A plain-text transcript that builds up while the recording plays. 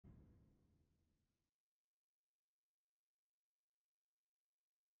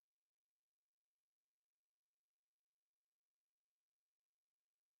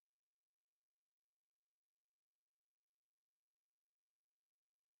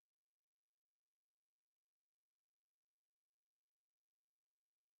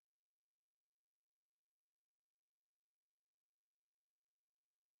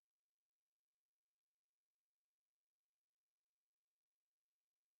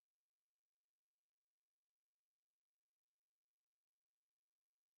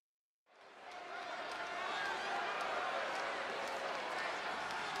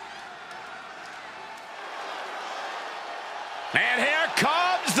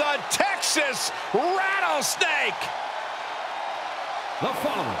Texas Rattlesnake. The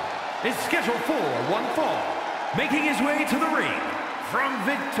following is scheduled for one fall, making his way to the ring from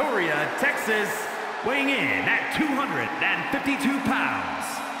Victoria, Texas, weighing in at 252 pounds,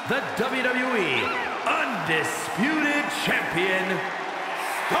 the WWE Undisputed Champion,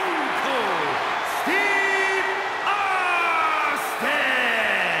 Stone Cold Steve Austin!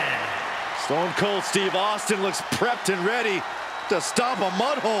 Stone Cold Steve Austin looks prepped and ready to stomp a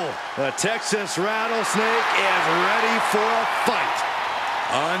mud hole. The Texas Rattlesnake is ready for a fight.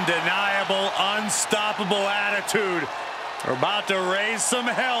 Undeniable, unstoppable attitude. We're about to raise some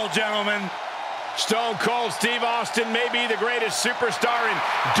hell, gentlemen. Stone Cold Steve Austin may be the greatest superstar in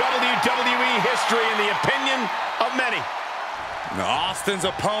WWE history in the opinion of many. Austin's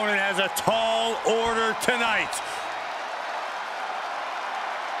opponent has a tall order tonight.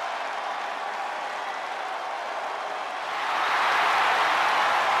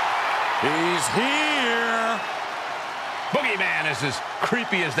 He's here. Boogeyman is as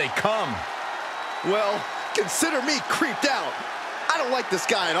creepy as they come. Well, consider me creeped out. I don't like this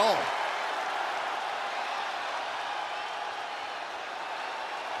guy at all.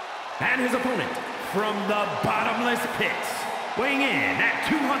 And his opponent from the bottomless pit, weighing in at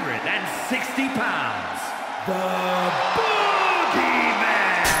 260 pounds, the Boogeyman!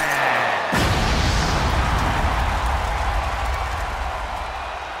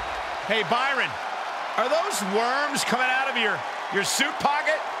 Hey, Byron, are those worms coming out of your suit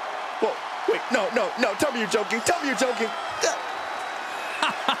pocket? Whoa, wait, no, tell me you're joking, tell me you're joking.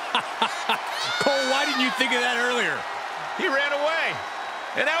 Cole, why didn't you think of that earlier? He ran away,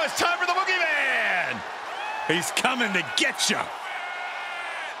 and now it's time for the Boogeyman! He's coming to get you.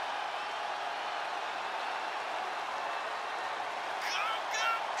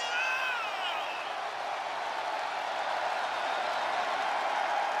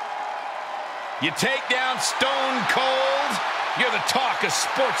 You take down Stone Cold, you're the talk of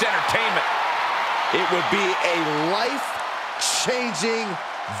sports entertainment. It would be a life-changing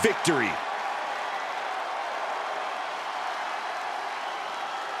victory.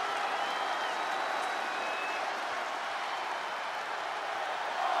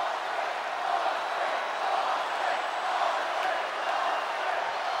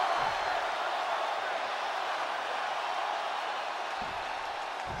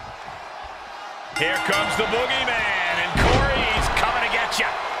 Here comes the Boogeyman, and Corey's coming to get you.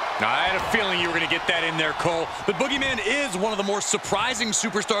 I had a feeling you were going to get that in there, Cole. The Boogeyman is one of the more surprising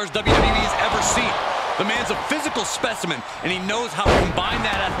superstars WWE's ever seen. The man's a physical specimen, and he knows how to combine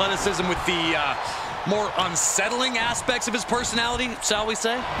that athleticism with the more unsettling aspects of his personality, shall we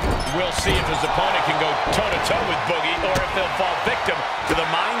say? We'll see if his opponent can go toe-to-toe with Boogie, or if they'll fall victim to the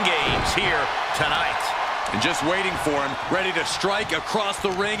mind games here tonight. And just waiting for him, ready to strike across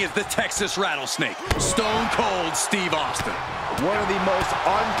the ring, is the Texas Rattlesnake, Stone Cold Steve Austin. One of the most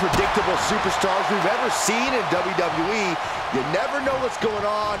unpredictable superstars we've ever seen in WWE. You never know what's going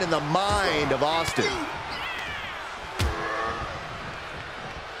on in the mind of Austin.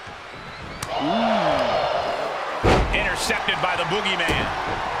 Intercepted by the Boogeyman.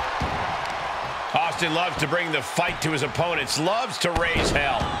 Austin loves to bring the fight to his opponents, loves to raise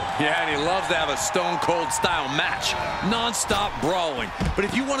hell. Yeah, and he loves to have a Stone Cold style match. Non-stop brawling. But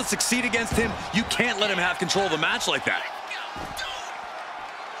if you want to succeed against him, you can't let him have control of the match like that.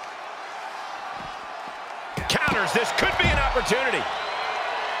 Counters, this could be an opportunity.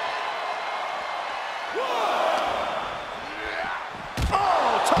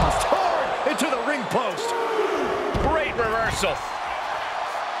 Oh, tossed hard into the ring post. Great reversal.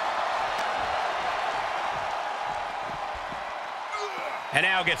 And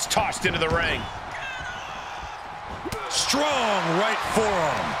now gets tossed into the ring. Strong right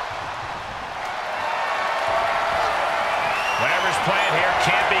forearm. Whatever's playing here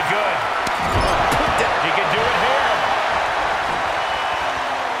can't be good. He can do it here.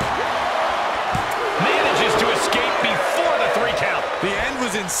 Manages to escape before the 3 count. The end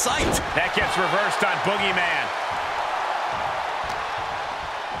was in sight. That gets reversed on Boogeyman.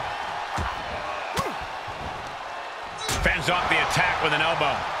 Fends off the attack with an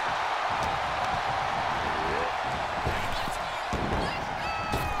elbow.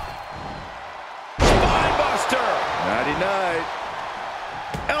 Spinebuster! Nighty-night.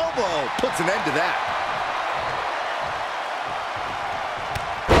 Elbow puts an end to that.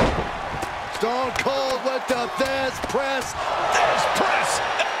 Stone Cold with the Thesz press. Thesz press!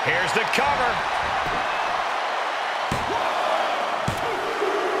 Here's the cover.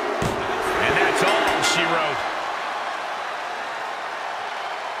 And that's all she wrote.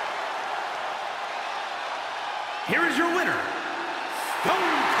 Here is your winner,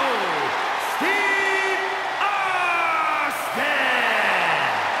 Stone Cold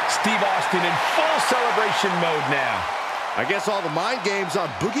Austin in full celebration mode now. I guess all the mind games on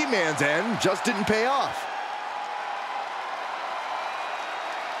Boogeyman's end just didn't pay off.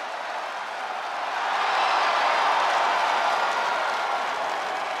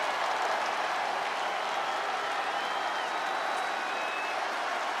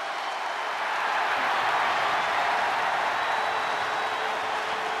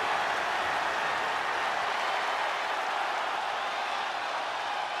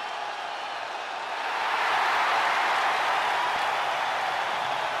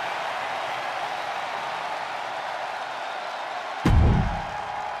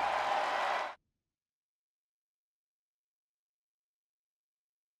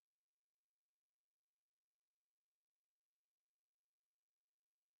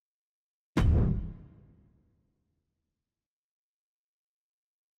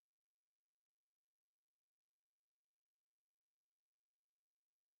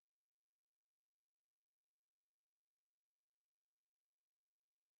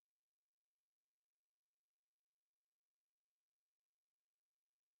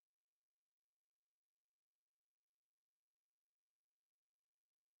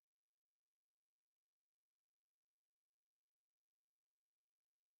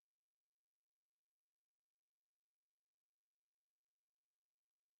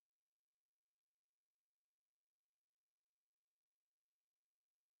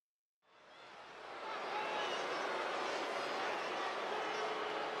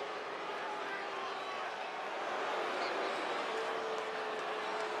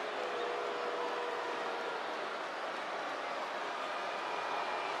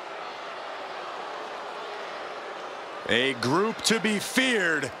 A group to be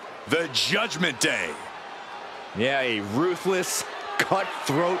feared, the Judgment Day. Yeah, a ruthless,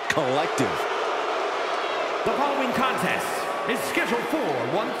 cutthroat collective. The following contest is scheduled for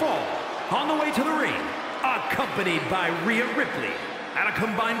one fall. On the way to the ring, accompanied by Rhea Ripley at a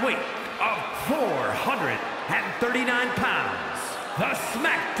combined weight of 439 pounds. The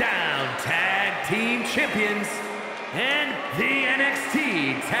SmackDown Tag Team Champions and the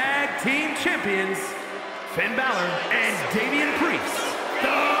NXT Tag Team Champions, Finn Balor and Damian Priest,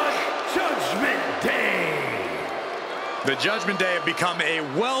 the Judgment Day. The Judgment Day have become a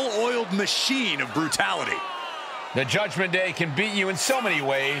well-oiled machine of brutality. The Judgment Day can beat you in so many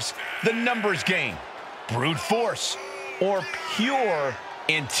ways. The numbers game, brute force, or pure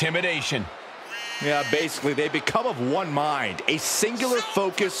intimidation. Yeah, basically, they become of one mind, a singular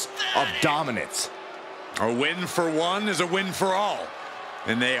focus of dominance. A win for one is a win for all,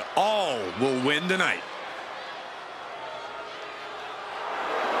 and they all will win tonight.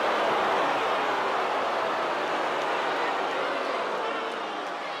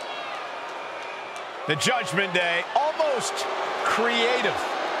 The Judgment Day, almost creative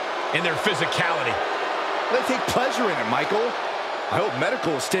in their physicality. They take pleasure in it, Michael. I hope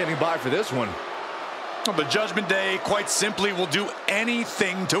Medical is standing by for this one. Well, the Judgment Day, quite simply, will do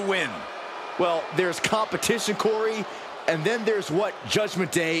anything to win. Well, there's competition, Corey, and then there's what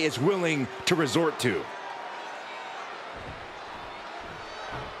Judgment Day is willing to resort to.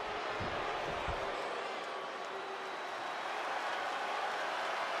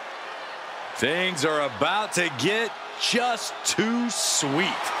 Things are about to get just too sweet.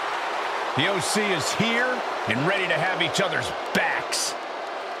 The OC is here and ready to have each other's backs.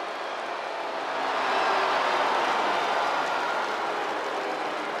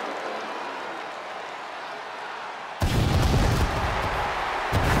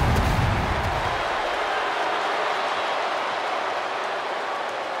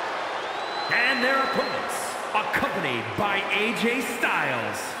 And their opponents, accompanied by AJ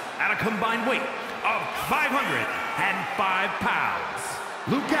Styles, at a combined weight of 505 pounds.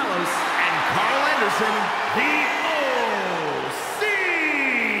 Luke Gallows and Carl Anderson, the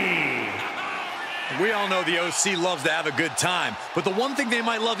OC. We all know the OC loves to have a good time, but the one thing they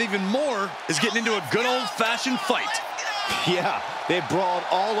might love even more is getting into a good old-fashioned fight. Yeah, they brawled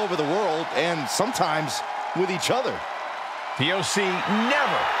all over the world and sometimes with each other. The OC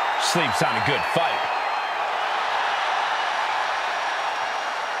never sleeps on a good fight.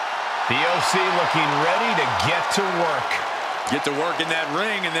 The OC looking ready to get to work. Get to work in that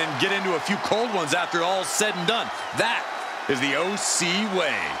ring and then get into a few cold ones after all's said and done. That is the OC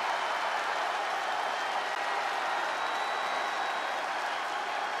way.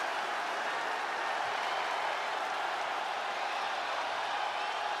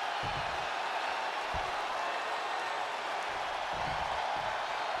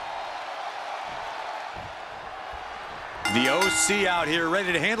 The OC out here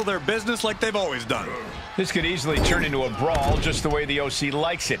ready to handle their business like they've always done. This could easily turn into a brawl just the way the OC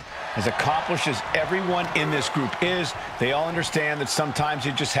likes it. As accomplished as everyone in this group is, they all understand that sometimes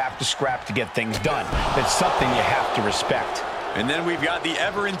you just have to scrap to get things done. That's something you have to respect. And then we've got the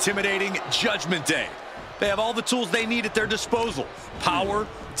ever-intimidating Judgment Day. They have all the tools they need at their disposal. Power,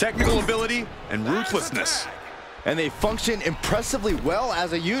 technical ability, and ruthlessness. And they function impressively well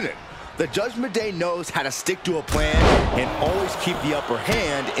as a unit. The Judgment Day knows how to stick to a plan and always keep the upper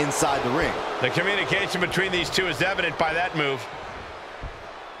hand inside the ring. The communication between these two is evident by that move.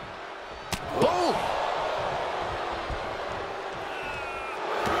 Boom!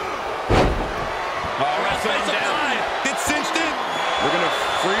 Wrestling down. It's cinched in. We're going to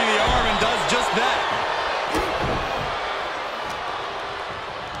free the arm and does just that.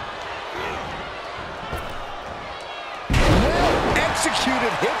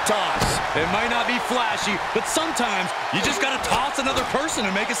 Executed hip toss. It might not be flashy, but sometimes you just got to toss another person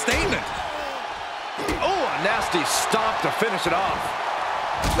and make a statement. Oh, a nasty stop to finish it off.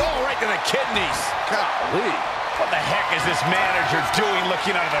 Oh, right to the kidneys. Golly. What the heck is this manager doing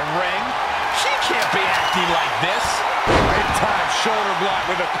looking out of the ring? She can't be acting like this. Big-time shoulder block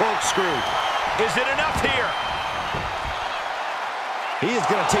with a corkscrew. Is it enough here? He is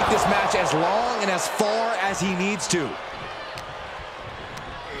going to take this match as long and as far as he needs to.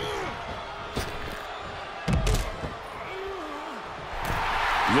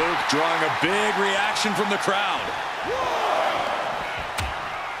 Luke drawing a big reaction from the crowd.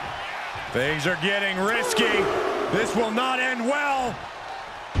 Things are getting risky. This will not end well.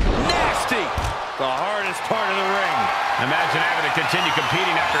 Nasty. The hardest part of the ring. Imagine having to continue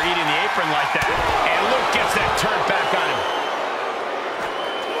competing after eating the apron like that. And Luke gets that turned back on him.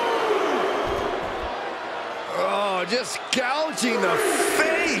 Oh, just gouging the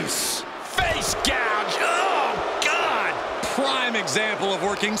face. Face gouge. Oh, God. Prime example of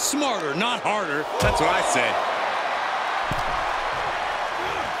working smarter, not harder. That's what I say.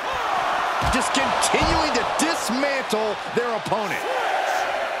 Just continuing to dismantle their opponent.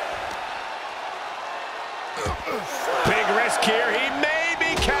 Big risk here. He may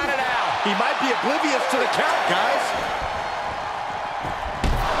be counted out. He might be oblivious to the count, guys.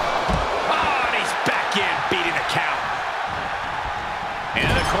 Oh, and he's back in, beating the count.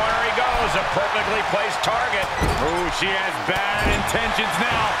 Into the corner he goes. A perfectly placed target. Oh, she has bad intentions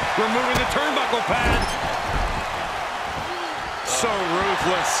now. Removing the turnbuckle pad. So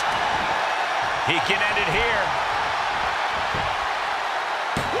ruthless. He can end it here.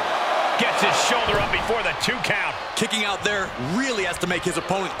 Gets his shoulder up before the 2 count. Kicking out there really has to make his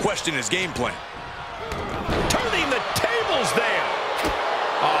opponent question his game plan. Turning the tables there.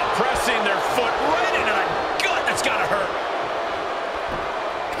 Pressing their foot right into the gut. That's got to hurt.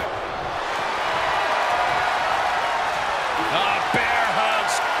 Bear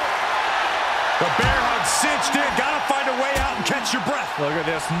hugs. The bear hug cinched in. Gotta find a way out and catch your breath. Look at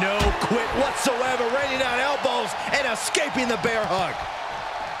this, no quit whatsoever, raining down elbows and escaping the bear hug.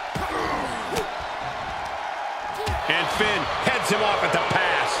 And Finn heads him off at the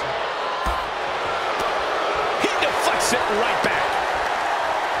pass. He deflects it right back.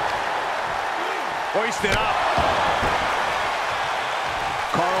 Hoisted up.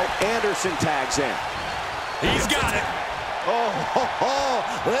 Carl Anderson tags in. He's got it. Oh,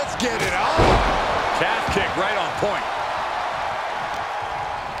 let's get it on. Calf kick right on point.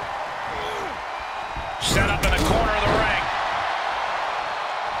 Set up in the corner of the ring.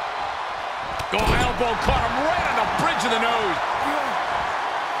 Elbow caught him right on the bridge of the nose.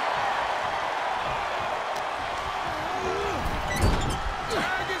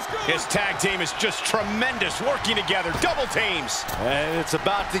 His tag team is just tremendous, working together, double teams. And it's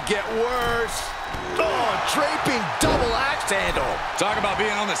about to get worse. Oh, draping double axe handle. Talk about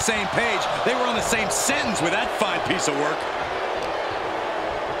being on the same page. They were on the same sentence with that fine piece of work.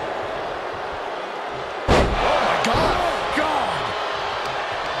 Oh, my God.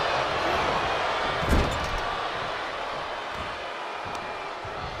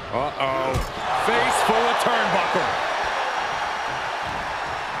 Uh-oh. Face full of turnbuckle.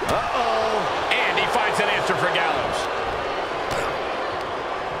 Uh-oh. And he finds an answer for Gallows.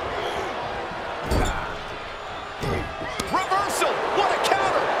 Reversal! What a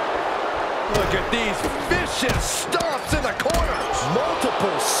counter! Look at these vicious stomps in the corners.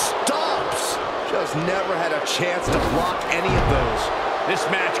 Multiple stomps. Just never had a chance to block any of those. This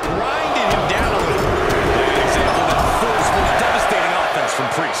match grinding him down a little. An example of that forceful, devastating offense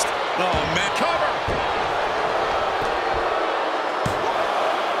from Priest. Oh, man. Cover!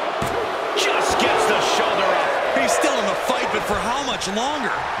 Just gets the shoulder up. He's still in the fight, but for how much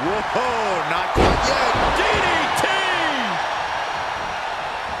longer? Whoa, not quite yet. DDT!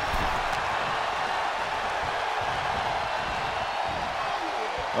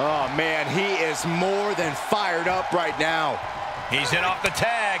 Oh, man, he is more than fired up right now. He's in off the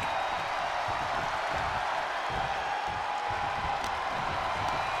tag.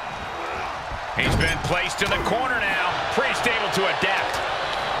 He's been placed in the corner now. Priest able to adapt.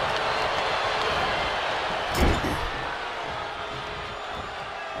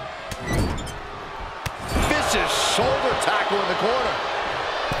 Vicious shoulder tackle in the corner.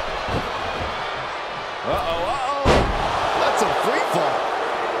 Uh-oh, uh-oh. That's a free fall.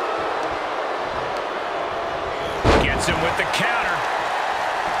 Gets him with the counter.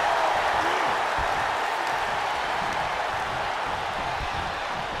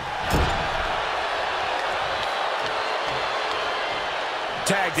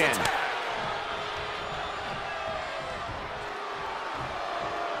 Tagged in.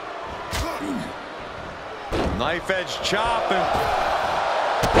 Knife edge chop and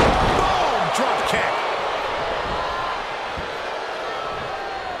Boom! Drop kick.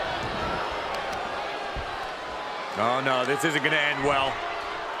 oh no, this isn't gonna end well.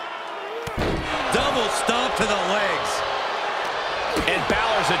 Double stomp to the legs. And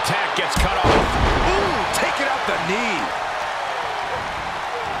Balor's attack gets cut off. Ooh, taking out the knee.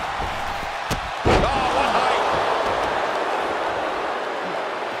 Oh, what height.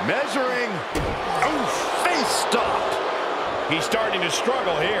 Measuring. Ooh, face stop. He's starting to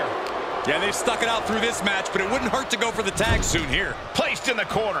struggle here. Yeah, they've stuck it out through this match, but it wouldn't hurt to go for the tag soon here. Placed in the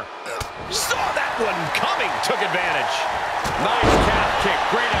corner. Saw that one coming. Took advantage. Nice calf kick.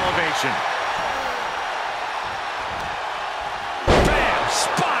 Great elevation. Bam!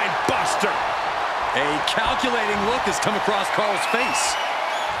 Spine buster. A calculating look has come across Carl's face.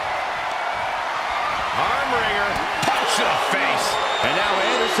 Arm wringer. Punch to the face. And now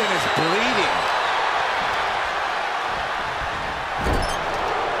Anderson is bleeding.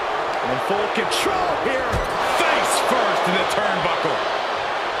 In full control here. Face first in the turnbuckle.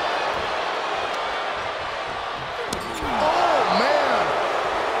 Oh, man.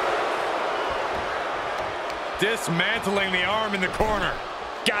 Dismantling the arm in the corner.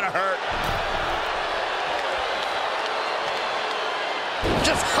 Gotta hurt.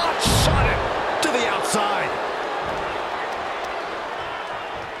 Just hot shot it to the outside.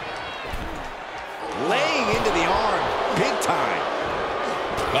 Laying into the arm, big time.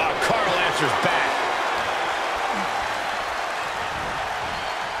 Oh, Carl answers back.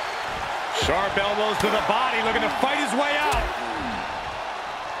 Sharp elbows to the body, looking to fight his way out.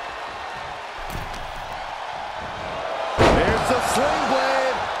 There's the sling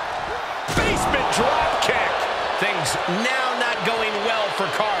blade. Basement drop kick. Things now not going well for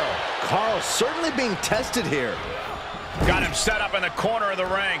Carl. Carl certainly being tested here. Got him set up in the corner of the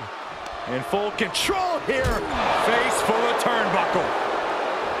ring. In full control here. Face full of turnbuckle.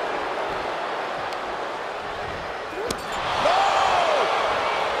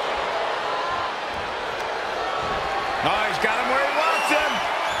 Oh, he's got him where he wants him.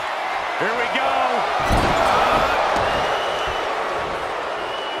 Here we go.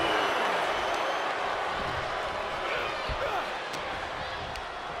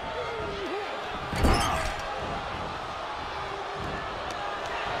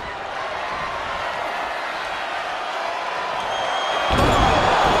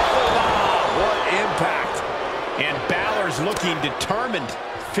 What impact. And Balor's looking determined.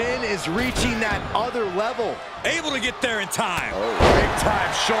 Finn is reaching that other level. Able to get there in time. Big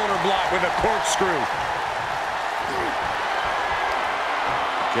time shoulder block with a corkscrew.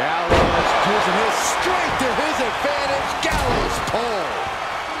 Gallows using his strength to his advantage. Gallows pole.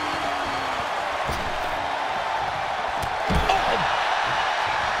 Oh.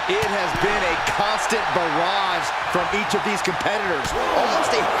 It has been a constant barrage from each of these competitors.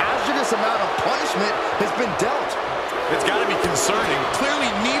 Almost a hazardous amount of punishment has been dealt. It's got to be concerning.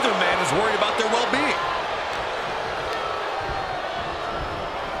 Clearly, neither man is worried about their well-being.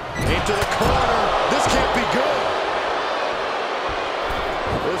 Into the corner. This can't be good.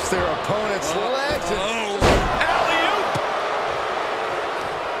 Lifts their opponent's legs. Alley-oop.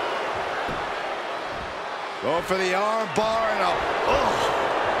 Going for the arm bar and a...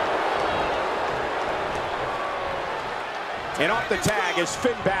 And off the tag is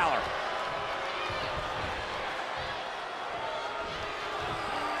Finn Balor.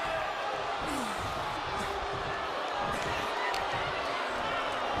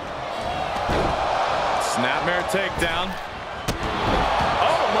 Snapmare takedown.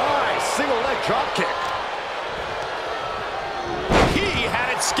 Oh my! Single leg drop kick. He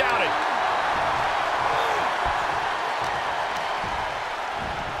had it scouted.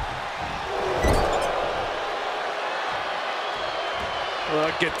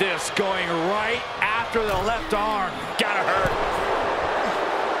 Look at this, going right after the left arm. Gotta hurt.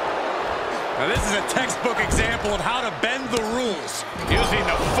 Now this is a textbook example of how to bend the rules. Using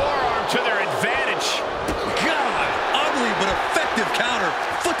the forearm to their advantage. God, ugly but effective counter.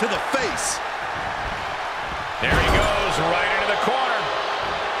 Foot to the face. There he goes, right into the corner.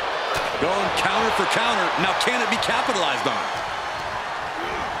 Going counter for counter. Now can it be capitalized on?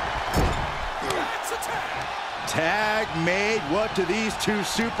 Tag made. What do these two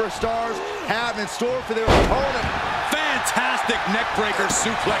superstars have in store for their opponent? Fantastic neckbreaker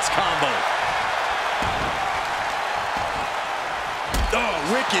suplex combo. Oh,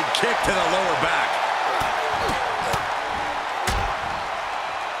 wicked kick to the lower back.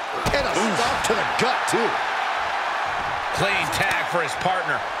 And a stop to the gut, too. Clean tag for his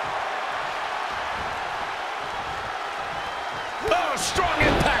partner. Oh, strong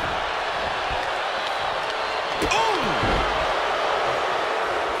impact. Oh!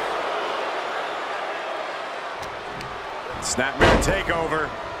 Snapmare takeover.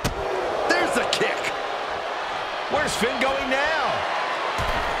 There's the kick. Where's Finn going now?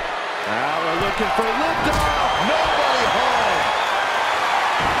 Now we're looking for liftoff. Nobody home.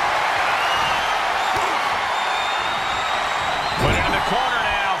 Put it in the corner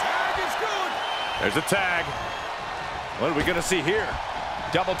now. There's a tag. What are we going to see here?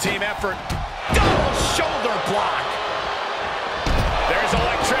 Double team effort. Double shoulder block. There's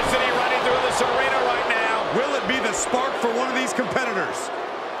electricity running through this arena right now. Will it be the spark for one of these competitors?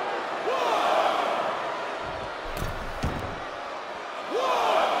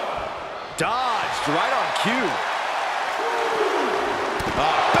 Dodged right on cue.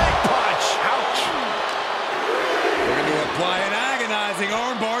 Big punch. Ouch. We're going to apply an agonizing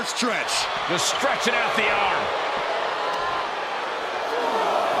armbar stretch. Just stretching out the arm.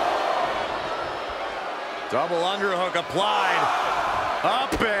 Double underhook applied.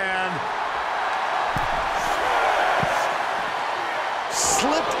 Up and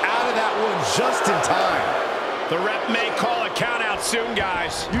slipped out of that one just in time. The ref may call a count out soon,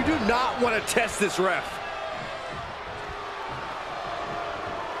 guys. You do not want to test this ref.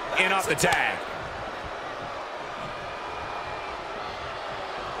 In off the tag.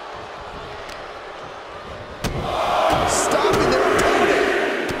 Stopping their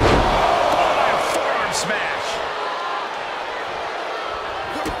opponent. Oh, forearm smash.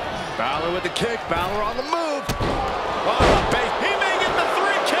 Balor with the kick. Balor on the move. Oh, the base. He may get the 3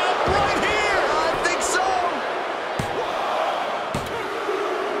 count right here. I think so.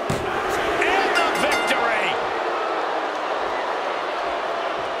 And the victory.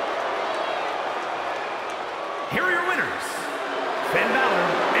 Here are your winners, Finn Balor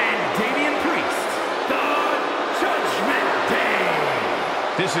and Damian Priest, the Judgment Day.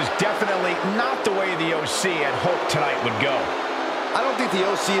 This is definitely not the way the OC had hoped tonight would go. I don't think the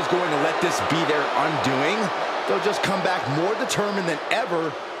OC is going to let this be their undoing. They'll just come back more determined than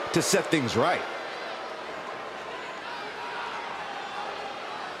ever to set things right.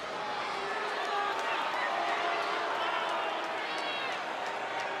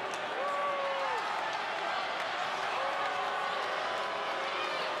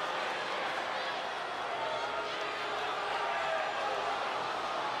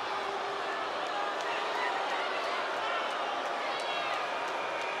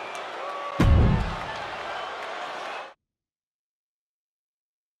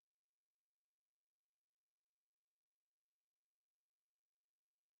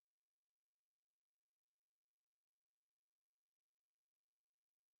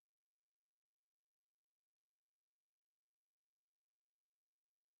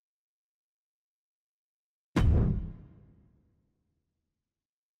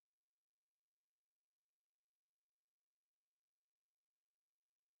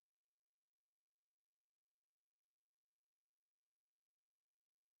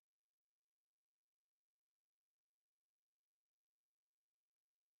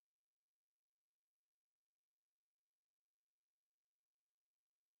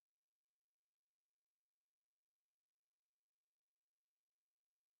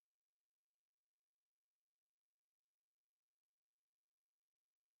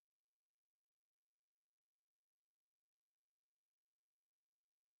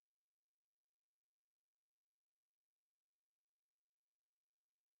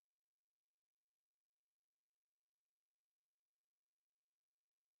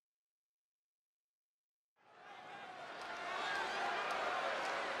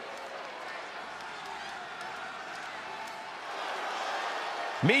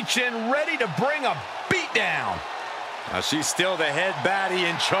 Michin ready to bring a beatdown. Now she's still the head baddie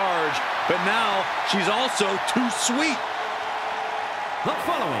in charge, but now she's also too sweet. The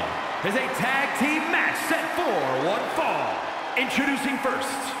following is a tag team match set for one fall. Introducing first,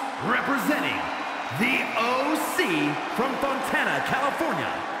 representing the OC from Fontana,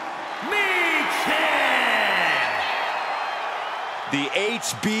 California, Michin! The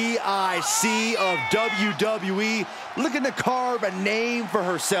HBIC of WWE looking to carve a name for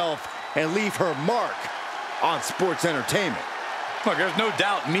herself and leave her mark on sports entertainment. Look, there's no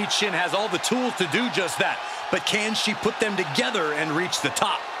doubt Michin has all the tools to do just that. But can she put them together and reach the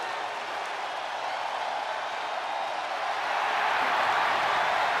top?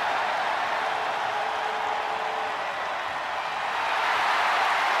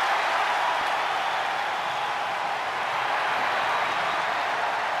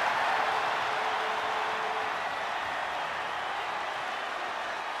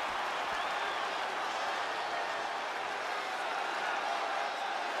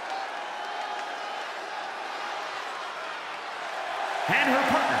 And her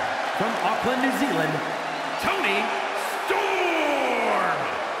partner from Auckland, New Zealand, Toni Storm.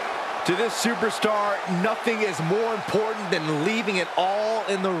 To this superstar, nothing is more important than leaving it all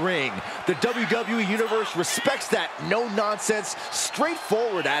in the ring. The WWE Universe respects that no-nonsense,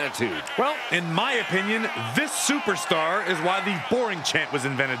 straightforward attitude. Well, in my opinion, this superstar is why the boring chant was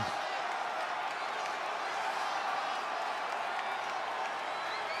invented.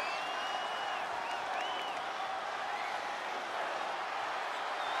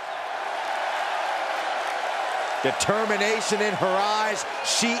 Determination in her eyes.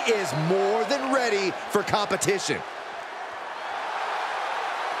 She is more than ready for competition.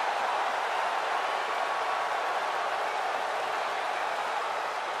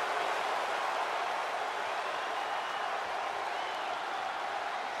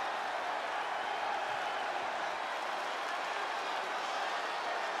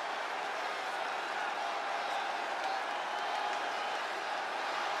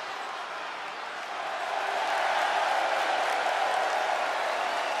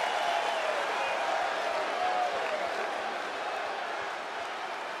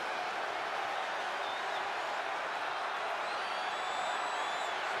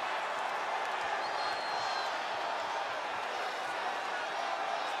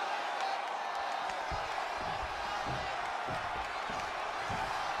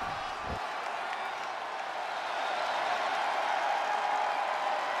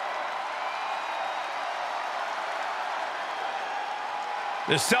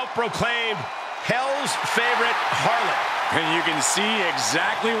 The self-proclaimed Hell's favorite harlot. And you can see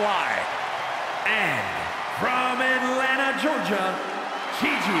exactly why. And from Atlanta, Georgia,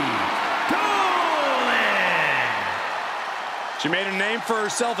 Gigi Dolan. She made a name for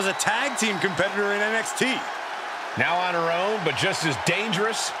herself as a tag team competitor in NXT. Now on her own, but just as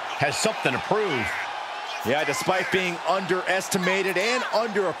dangerous, has something to prove. Yeah, despite being underestimated and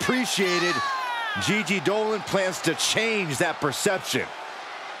underappreciated, Gigi Dolan plans to change that perception.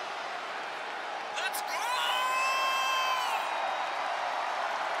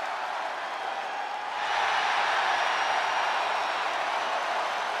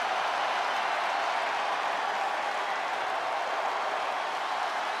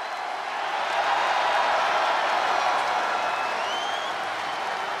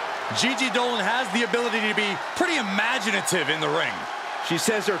 Gigi Dolan has the ability to be pretty imaginative in the ring. She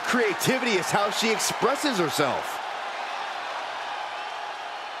says her creativity is how she expresses herself.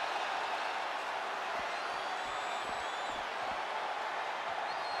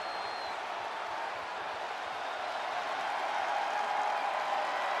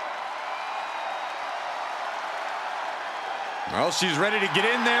 Well, she's ready to get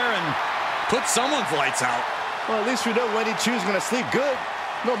in there and put someone's lights out. Well, at least we know Wendy Chu's going to sleep good,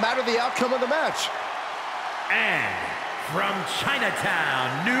 no matter the outcome of the match. And from Chinatown,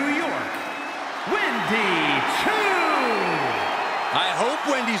 New York, Wendy Chu. I hope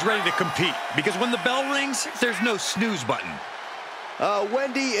Wendy's ready to compete, because when the bell rings, there's no snooze button.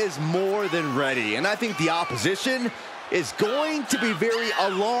 Wendy is more than ready, and I think the opposition is going to be very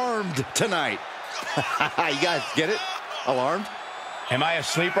alarmed tonight. You guys get it? Alarmed? Am I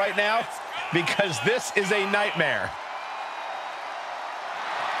asleep right now? Because this is a nightmare.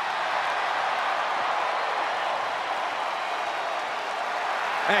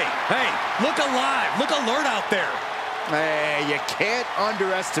 Hey, look alive, look alert out there. Hey, you can't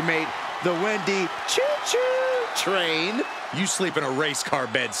underestimate the Wendy choo-choo train. You sleep in a race car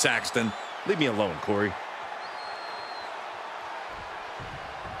bed, Saxton. Leave me alone, Corey.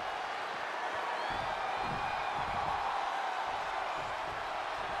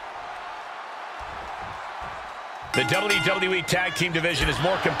 The WWE Tag Team division is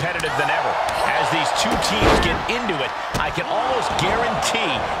more competitive than ever. As these two teams get into it, I can almost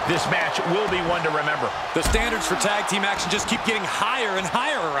guarantee This match will be one to remember. The standards for tag team action just keep getting higher and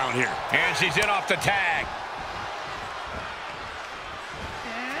higher around here. And she's in off the tag.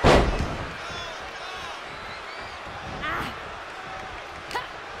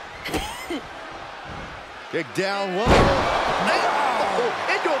 Kick down low. Oh,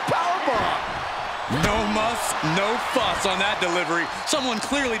 into a powerbomb. No muss, no fuss on that delivery. Someone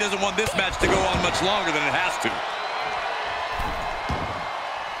clearly doesn't want this match to go on much longer than it has to.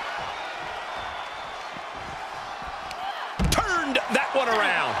 Turned that one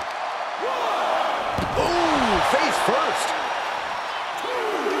around. Ooh, face first.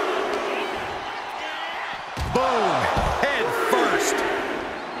 Boom, head first.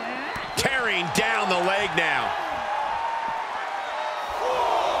 Tearing down the leg now.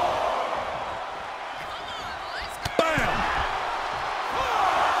 Bam!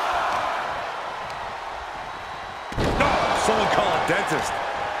 No, someone call a dentist.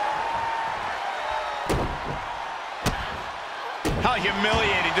 How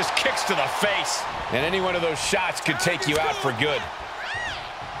humiliating, just kicks to the face. And any one of those shots could take you out for good.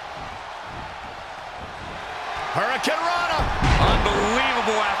 Hurricane Rana.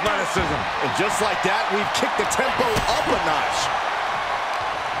 Unbelievable athleticism. And just like that, we've kicked the tempo up a notch.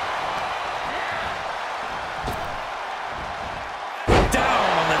 Down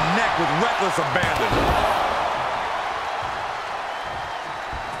on the neck with reckless abandon.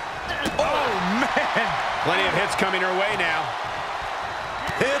 Oh, man. Plenty of hits coming her way now.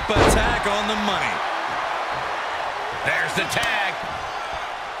 Hip attack on the money. There's the tag.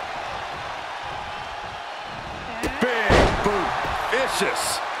 Big boot.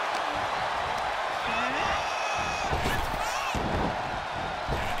 Vicious.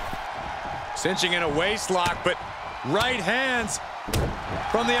 Cinching in a waist lock, but right hands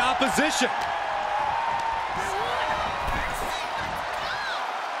from the opposition.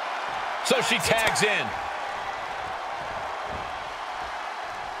 So she tags in.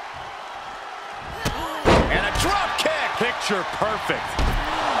 And a drop kick. Picture perfect.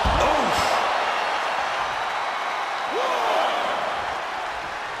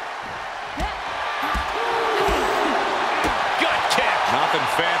 Gut kick. Nothing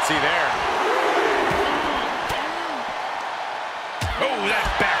fancy there. Oh, that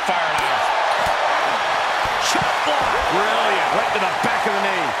backfired on her. Chop block. Brilliant. Right to the back of the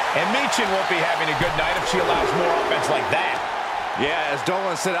knee. And Michin won't be having a good night if she allows more offense like that. Yeah, as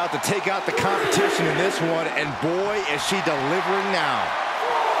Dolan set out to take out the competition in this one, and boy, is she delivering now.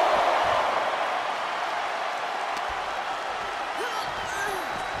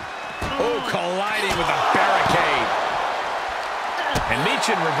 Oh, colliding with a barricade. And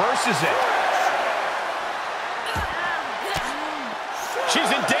Michin reverses it.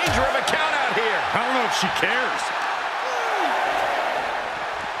 She's in danger of a count out here. I don't know if she cares.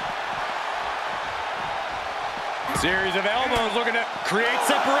 Series of elbows looking to create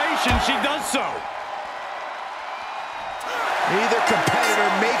separation. She does so. Neither competitor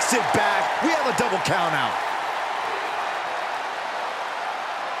makes it back. We have a double count out.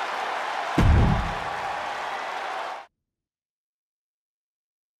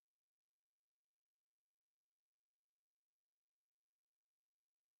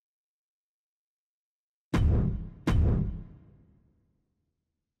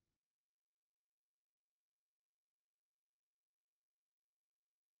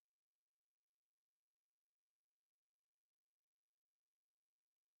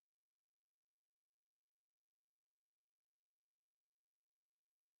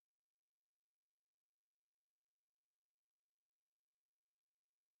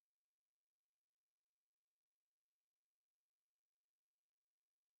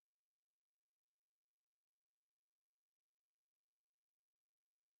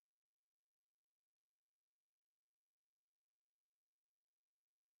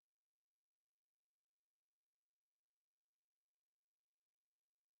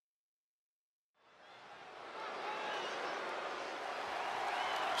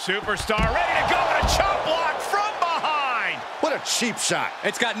 Superstar ready to go, and a chop block from behind. What a cheap shot.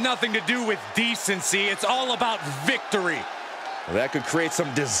 It's got nothing to do with decency. It's all about victory. Well, that could create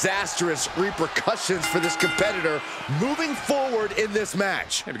some disastrous repercussions for this competitor moving forward in this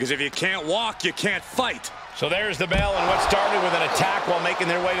match. Yeah, because if you can't walk, you can't fight. So there's the bell, and what started with an attack while making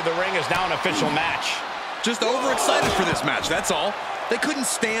their way to the ring is now an official match. Just overexcited for this match, that's all. They couldn't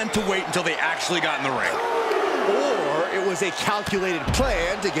stand to wait until they actually got in the ring. Or it was a calculated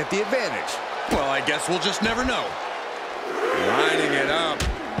plan to get the advantage. Well, I guess we'll just never know. Lining it up.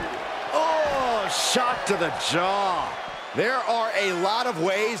 Oh, shot to the jaw. There are a lot of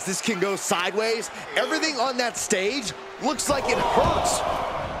ways this can go sideways. Everything on that stage looks like it hurts.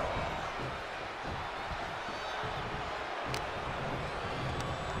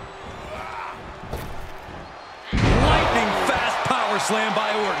 slam by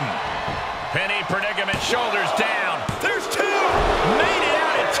Orton. Penny predicament, shoulders down. There's two. Made it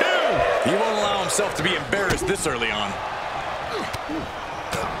out at two. He won't allow himself to be embarrassed this early on.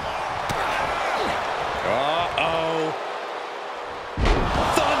 Uh-oh.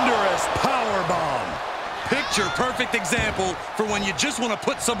 Thunderous powerbomb. Picture perfect example for when you just want to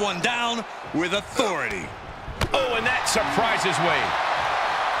put someone down with authority. Oh, and that surprises Wade.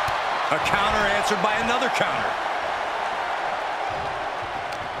 A counter answered by another counter.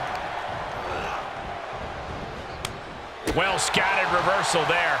 Well scattered reversal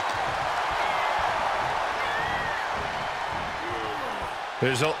there.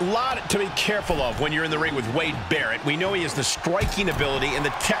 There's a lot to be careful of when you're in the ring with Wade Barrett. We know he has the striking ability and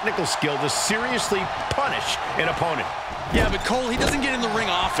the technical skill to seriously punish an opponent. Yeah, but Cole, he doesn't get in the ring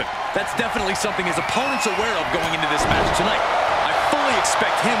often. That's definitely something his opponent's aware of going into this match tonight. I fully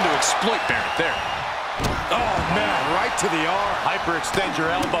expect him to exploit Barrett there. Oh, man, right to the arm. Hyperextend your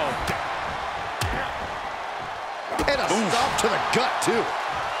elbow. And a stop to the gut, too.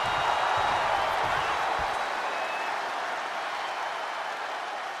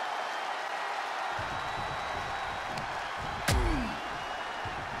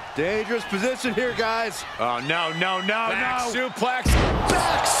 Dangerous position here, guys. Oh, no. Back suplex.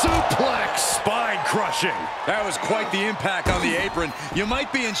 Back suplex. Spine crushing. That was quite the impact on the apron. You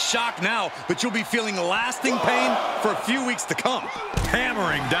might be in shock now, but you'll be feeling lasting pain for a few weeks to come.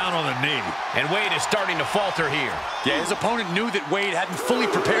 Hammering down on the knee. And Wade is starting to falter here. Yeah, his opponent knew that Wade hadn't fully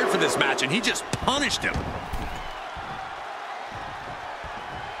prepared for this match, and he just punished him.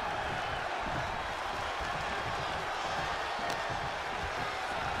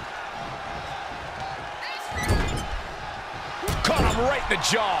 Caught him right in the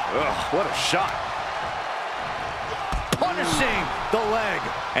jaw. Ugh, what a shot. Punishing the leg.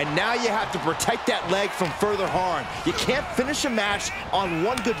 And now you have to protect that leg from further harm. You can't finish a match on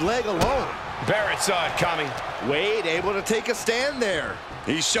one good leg alone. Barrett saw it coming. Wade able to take a stand there.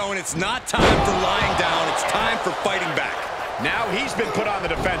 He's showing it's not time for lying down, it's time for fighting back. Now he's been put on the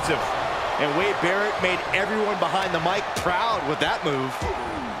defensive. And Wade Barrett made everyone behind the mic proud with that move.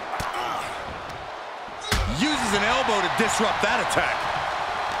 Uses an elbow to disrupt that attack.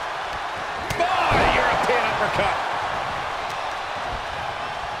 Oh, the European uppercut.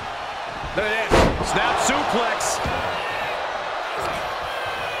 Look at this. Snap suplex.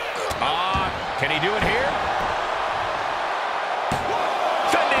 Can he do it here?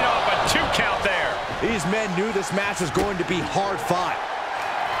 Fending off a 2 count there. These men knew this match was going to be hard fought.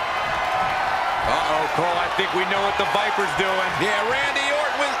 Uh-oh, Cole, I think we know what the Viper's doing. Yeah, Randy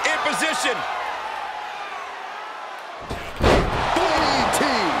Orton was in position.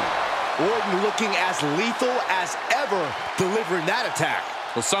 Orton looking as lethal as ever, delivering that attack.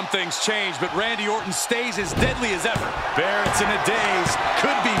 Well, some things change, but Randy Orton stays as deadly as ever. Barrett's in a daze.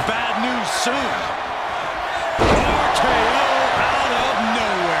 Could be bad news soon. RKO out of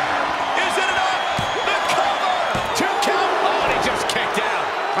nowhere. Is it enough? The cover! 2 count. Oh, and he just kicked out.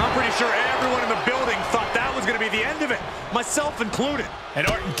 I'm pretty sure everyone in the building thought that was going to be the end of it, myself included. And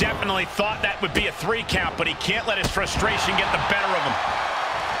Orton definitely thought that would be a 3 count, but he can't let his frustration get the better of him.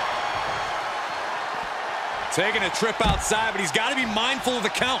 Taking a trip outside, but he's got to be mindful of the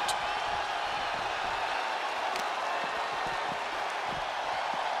count.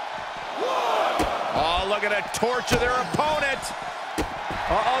 Oh, look at it torture their opponent.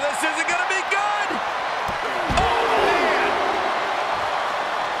 Uh-oh, this isn't going to be good. Oh, man.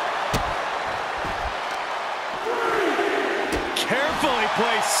 Carefully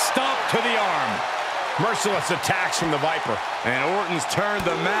placed stop to the arm. Merciless attacks from the Viper. And Orton's turned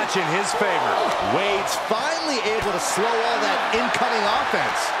the match in his favor. Wade's finally able to slow all that incoming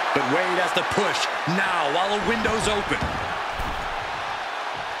offense. But Wade has to push now while the window's open.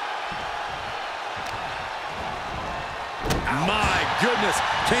 My goodness,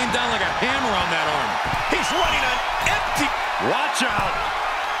 came down like a hammer on that arm. He's running on empty. Watch out.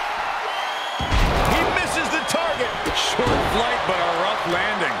 He misses the target. Short flight, but a rough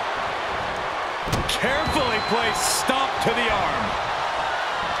landing. Carefully placed stomp to the arm.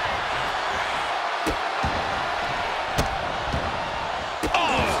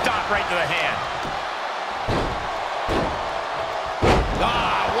 Oh, stop right to the hand.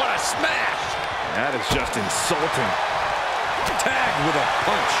 Ah, what a smash. That is just insulting. Tagged with a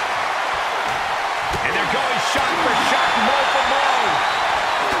punch. And they're going shot for shot, blow for blow.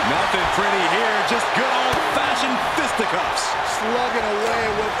 Nothing pretty here, just good old-fashioned fisticuffs. Slugging away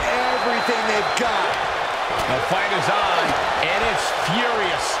with everything they've got. The fight is on, and it's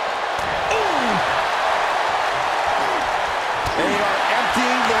furious. Ooh! They are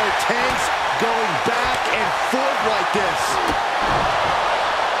emptying their tanks, going back and forth like this.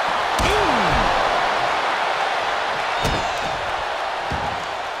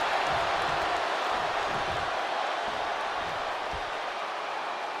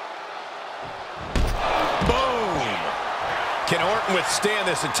 Can Orton withstand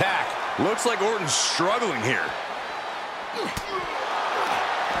this attack? Looks like Orton's struggling here.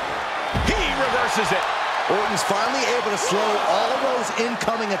 He reverses it. Orton's finally able to slow all those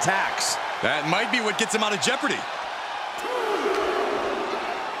incoming attacks. That might be what gets him out of jeopardy.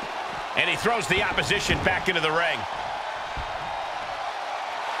 And he throws the opposition back into the ring.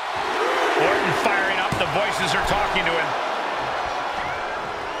 Orton firing up. The voices are talking to him.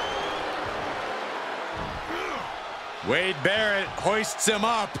 Wade Barrett hoists him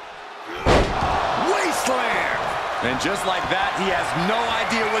up. Wasteland! And just like that, he has no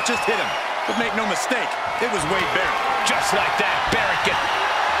idea what just hit him. But make no mistake, it was Wade Barrett. Just like that, Barrett gets...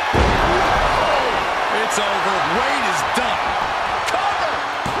 It's over. Wade is done. Cover!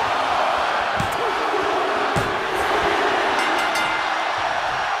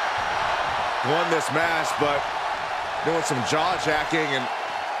 Won this match, but doing some jaw jacking and...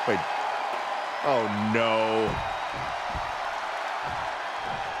 Wait. Oh, no.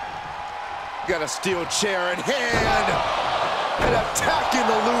 Got a steel chair in hand. And attacking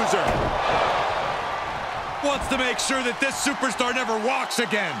the loser. Wants to make sure that this superstar never walks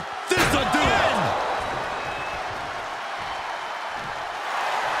again. This'll do it.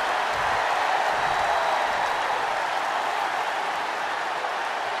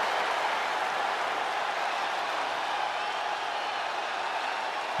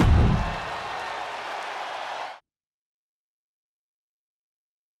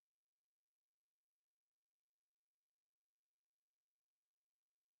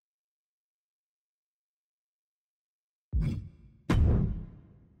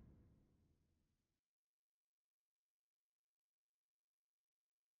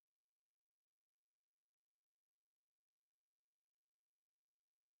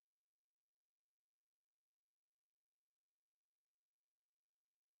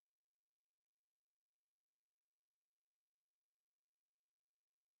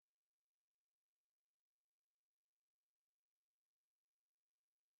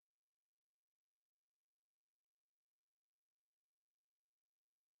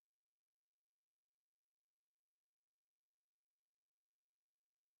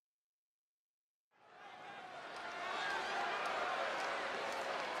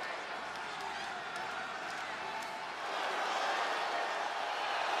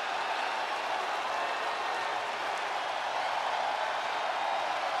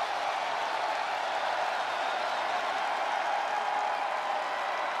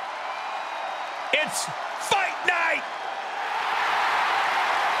 It's fight night!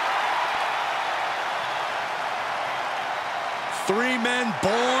 Three men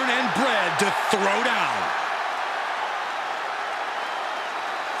born and bred to throw down.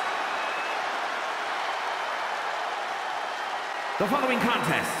 The following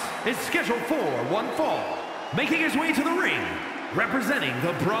contest is scheduled for one fall. Making his way to the ring, representing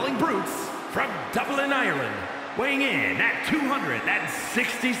the Brawling Brutes from Dublin, Ireland, weighing in at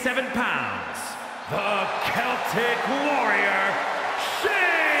 267 pounds, the Celtic Warrior,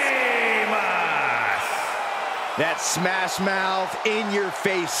 Sheamus! That smash mouth,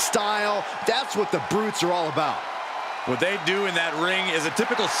 in-your-face style, that's what the Brutes are all about. What they do in that ring is a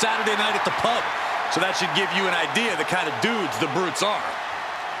typical Saturday night at the pub. So that should give you an idea of the kind of dudes the Brutes are.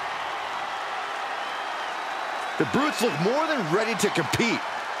 The Brutes look more than ready to compete.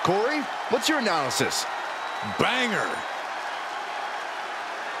 Corey, what's your analysis? Banger.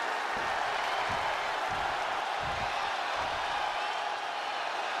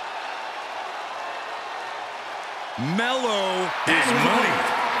 Mellow is money.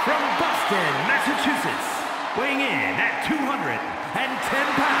 From Boston, Massachusetts, weighing in at 210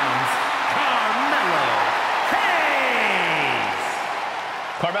 pounds, Carmelo Hayes.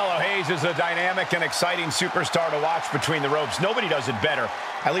 Carmelo Hayes is a dynamic and exciting superstar to watch between the ropes. Nobody does it better,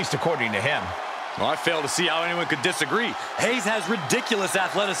 at least according to him. Well, I fail to see how anyone could disagree. Hayes has ridiculous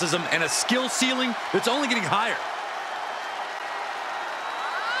athleticism and a skill ceiling that's only getting higher.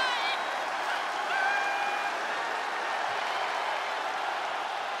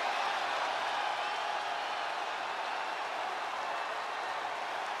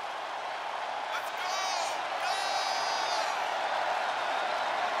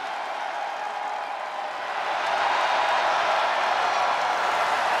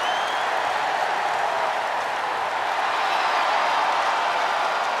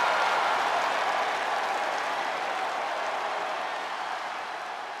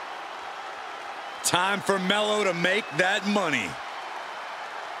 Time for Mello to make that money.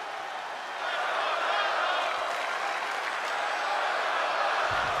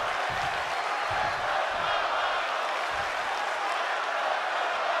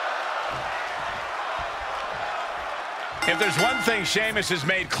 If there's one thing Sheamus has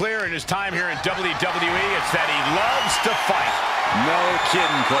made clear in his time here in WWE, it's that he loves to fight. No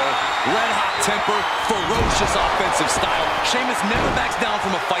kidding, Cole. Red-hot temper, ferocious offensive style. Sheamus never backs down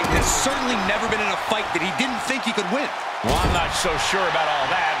from a fight and has certainly never been in a fight that he didn't think he could win. Well, I'm not so sure about all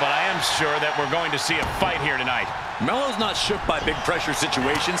that, but I am sure that we're going to see a fight here tonight. Melo's not shook by big pressure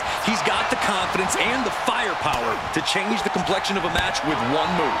situations. He's got the confidence and the firepower to change the complexion of a match with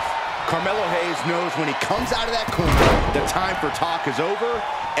one move. Carmelo Hayes knows when he comes out of that corner, the time for talk is over,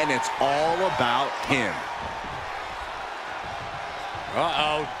 and it's all about him.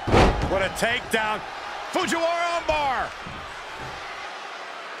 Uh-oh. What a takedown. Fujiwara armbar.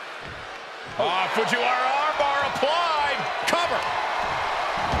 Fujiwara armbar applied. Cover.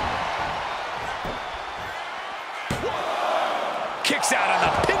 Kicks out on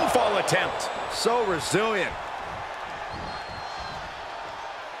the pinfall attempt. So resilient.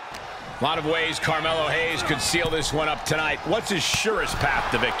 A lot of ways Carmelo Hayes could seal this one up tonight. What's his surest path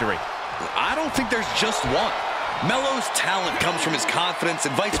to victory? I don't think there's just one. Melo's talent comes from his confidence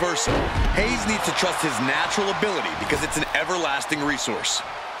and vice versa. Hayes needs to trust his natural ability because it's an everlasting resource.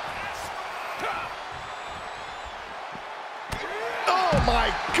 Oh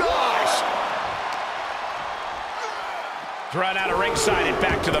my gosh! Thrown out of ringside and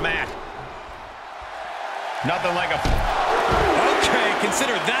back to the mat. Nothing like a... Okay,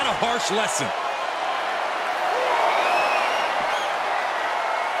 consider that a harsh lesson.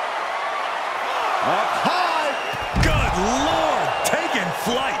 Up high! Good Lord, taking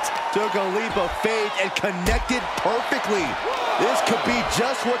flight. Took a leap of faith and connected perfectly. This could be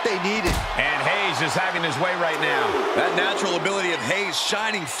just what they needed. And Hayes is having his way right now. That natural ability of Hayes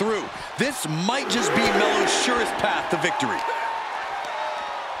shining through. This might just be Melo's surest path to victory.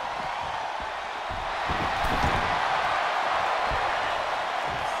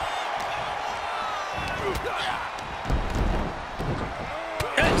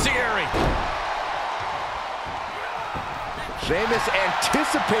 Sheamus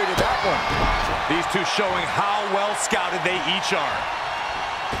anticipated that one. These two showing how well scouted they each are.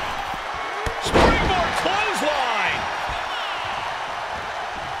 Springboard clothesline.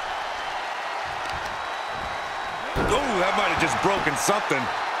 Oh, that might have just broken something.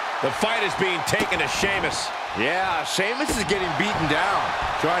 The fight is being taken to Sheamus. Yeah, Sheamus is getting beaten down.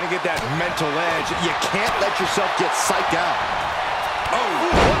 Trying to get that mental edge. You can't let yourself get psyched out. Oh,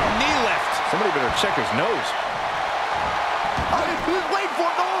 what a knee lift. Somebody better check his nose. He was waiting for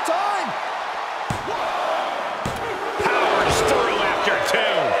it the whole time. Powers through after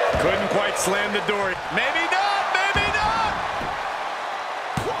two. Couldn't quite slam the door. Maybe not, maybe not.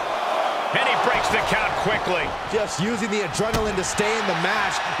 And he breaks the count quickly. Just using the adrenaline to stay in the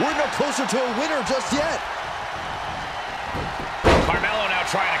match. We're no closer to a winner just yet. Carmelo now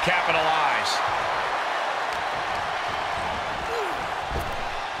trying to capitalize.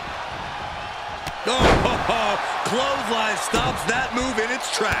 Oh, clothesline stops that move in its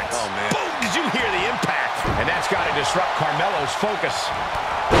tracks. Oh, man. Boom, did you hear the impact? And that's got to disrupt Carmelo's focus.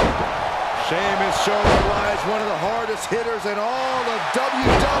 Sheamus showing why he's one of the hardest hitters in all of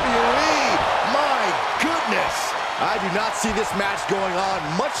WWE. My goodness. I do not see this match going on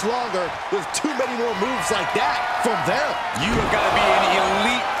much longer with too many more moves like that from them. You have got to be in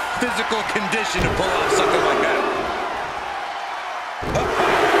elite physical condition to pull off something like that.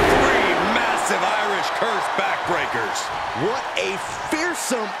 Irish curse backbreakers. What a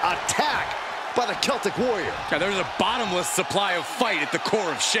fearsome attack by the Celtic Warrior. Now, there's a bottomless supply of fight at the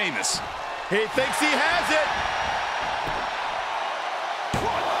core of Sheamus. He thinks he has it.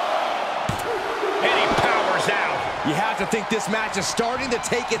 And he powers out. You have to think this match is starting to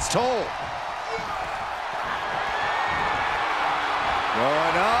take its toll.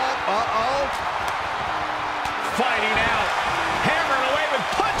 Going up. Uh-oh. Fighting out. Hammering away with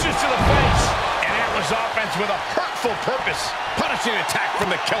punches to the face. Offense with a hurtful purpose. Punishing attack from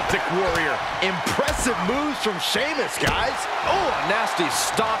the Celtic Warrior. Impressive moves from Sheamus, guys. Oh, a nasty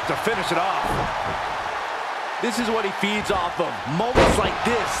stop to finish it off. This is what he feeds off of. Moments like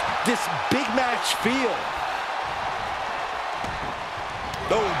this big match feel.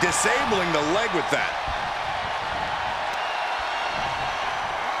 Oh, disabling the leg with that.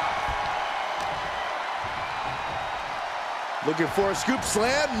 Looking for a scoop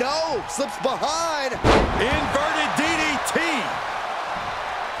slam. No. Slips behind. Inverted DDT.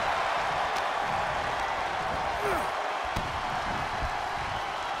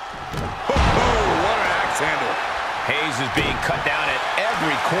 Oh, what an axe handle. Hayes is being cut down at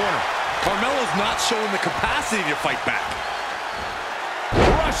every corner. Carmelo's not showing the capacity to fight back.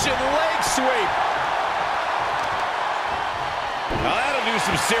 Russian leg sweep. Now that'll do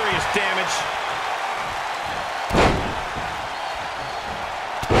some serious damage.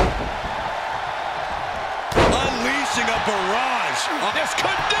 barrage. This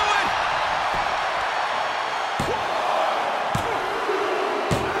could do it.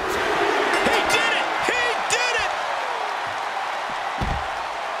 He did it. He did it.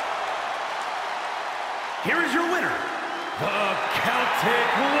 Here is your winner, the Celtic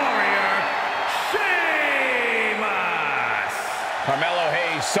Warrior, Sheamus. Carmelo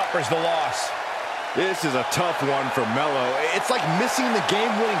Hayes suffers the loss. This is a tough one for Melo. It's like missing the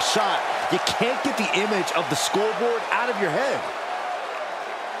game-winning shot. You can't get the image of the scoreboard out of your head.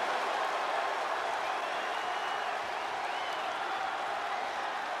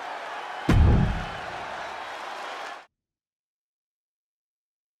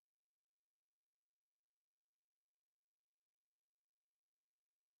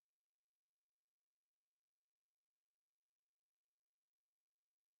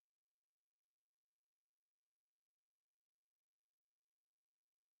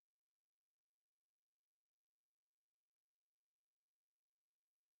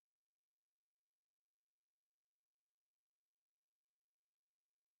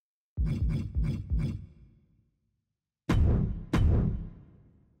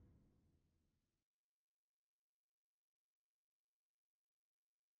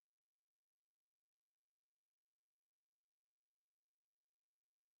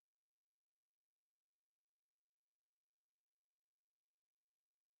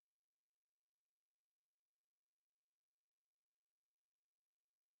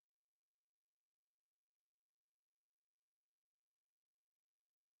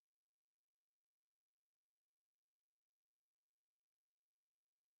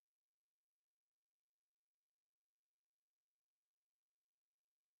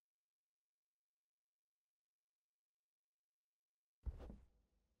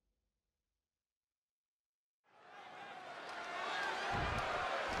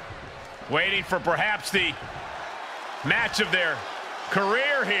 Waiting for perhaps the match of their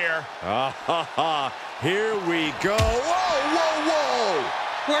career here. Here we go. Whoa, whoa, whoa.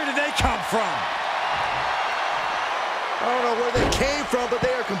 Where did they come from? I don't know where they came from, but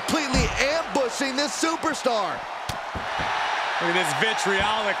they are completely ambushing this superstar. Look at this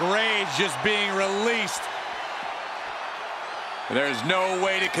vitriolic rage just being released. There's no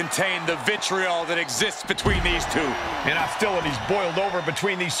way to contain the vitriol that exists between these two. And hostility's boiled over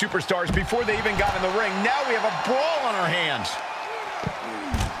between these superstars before they even got in the ring. Now we have a brawl on our hands.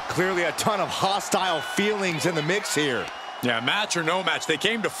 Clearly a ton of hostile feelings in the mix here. Yeah, match or no match, they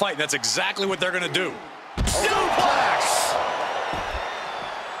came to fight, and that's exactly what they're going to do. Suplex!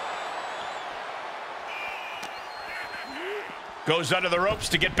 Goes under the ropes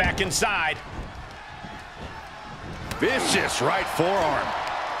to get back inside. Vicious right forearm.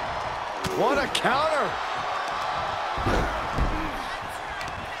 What a counter.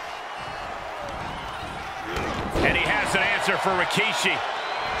 And he has an answer for Rikishi.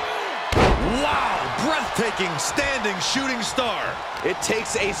 Wow, breathtaking standing shooting star. It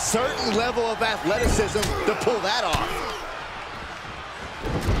takes a certain level of athleticism to pull that off.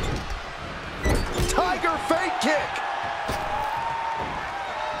 Tiger fake kick.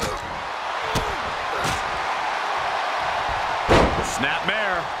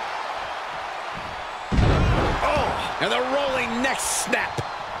 Snapmare. Oh, and the rolling neck snap.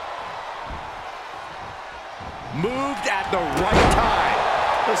 Moved at the right time.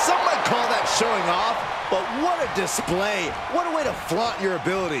 Well, some might call that showing off, but what a display. What a way to flaunt your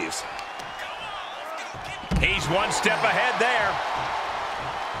abilities. He's one step ahead there.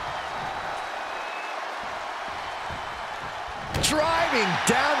 Driving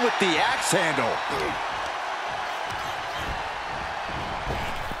down with the axe handle.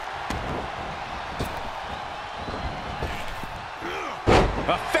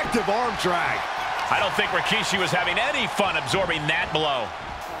 Effective arm drag. I don't think Rikishi was having any fun absorbing that blow.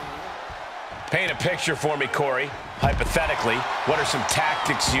 Paint a picture for me, Corey. Hypothetically, what are some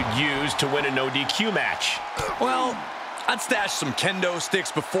tactics you'd use to win a no DQ match? Well, I'd stash some kendo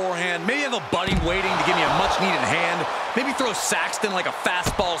sticks beforehand. Maybe have a buddy waiting to give me a much-needed hand. Maybe throw Saxton like a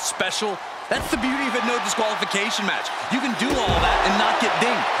fastball special. That's the beauty of a no disqualification match. You can do all that and not get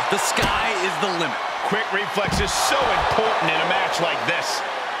dinged. The sky is the limit. Quick reflex is so important in a match like this.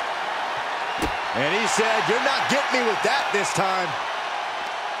 And he said, you're not getting me with that this time.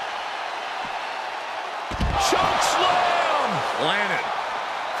 Choke slam! Landed.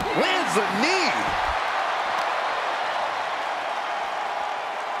 Lands the knee.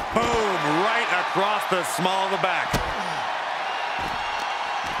 Boom, right across the small of the back.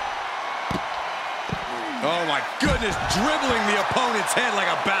 Oh my goodness, dribbling the opponent's head like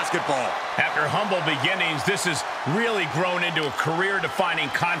a basketball. After humble beginnings, this has really grown into a career-defining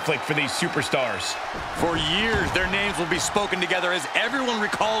conflict for these superstars. For years, their names will be spoken together as everyone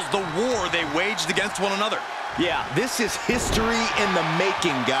recalls the war they waged against one another. Yeah, this is history in the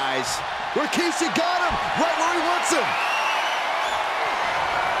making, guys. Rikishi got him right where he wants him.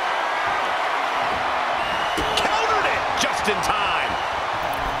 Countered it just in time.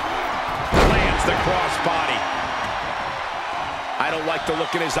 Lands the crossbody. I don't like the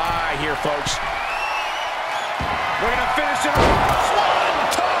look in his eye here, folks. We're going to finish it off.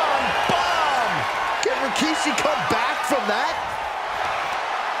 Swanton bomb. Can Rikishi come back from that?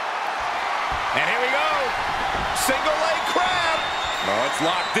 And here we go. Single leg crab. Oh, it's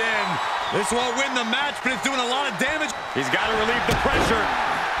locked in. This won't win the match, but it's doing a lot of damage. He's got to relieve the pressure.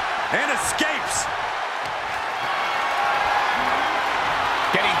 And escapes.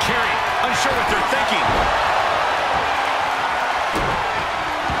 Getting carried. Unsure what they're thinking.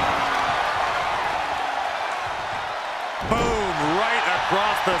 Boom, right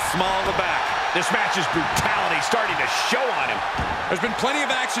across the small of the back. This match's brutality starting to show on him. There's been plenty of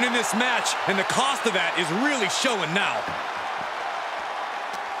action in this match, and the cost of that is really showing now.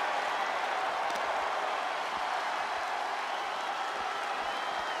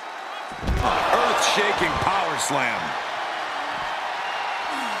 Earth-shaking power slam.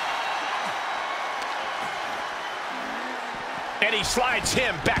 And he slides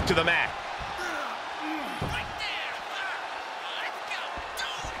him back to the mat.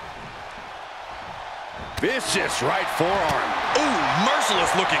 Vicious right forearm. Ooh,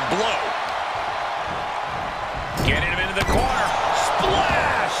 merciless looking blow. Getting him into the corner.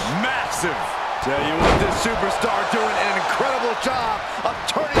 Splash! Massive. Tell you what, this superstar doing an incredible job of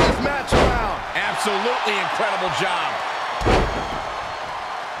turning this match around. Absolutely incredible job.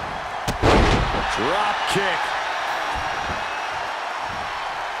 Drop kick.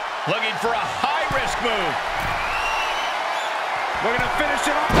 Looking for a high-risk move. We're going to finish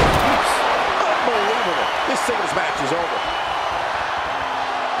it off. Unbelievable. This singles match is over.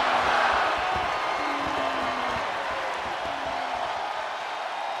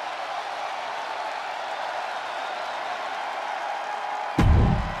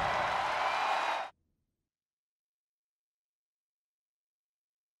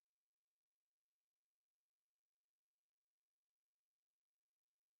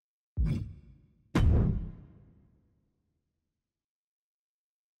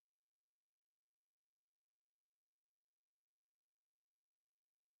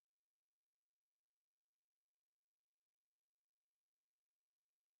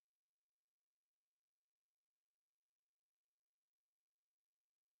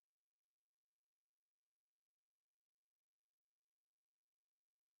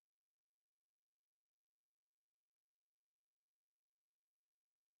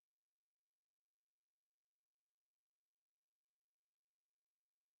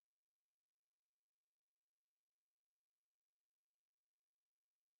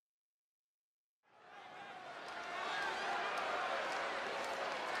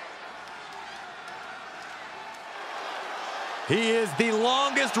 He is the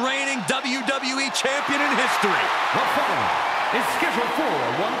longest reigning WWE champion in history. The following is scheduled for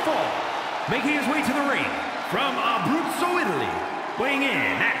one fall. Making his way to the ring from Abruzzo, Italy, weighing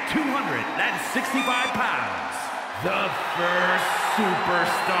in at 265 pounds, the first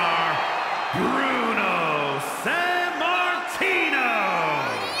superstar, Bruno Sammartino.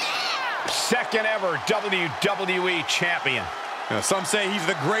 Second ever WWE champion. Some say he's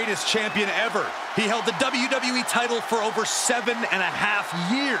the greatest champion ever. He held the WWE title for over 7.5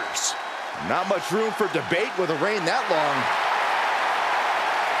 years. Not much room for debate with a reign that long.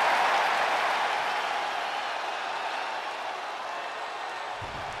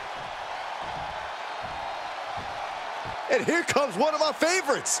 And here comes one of my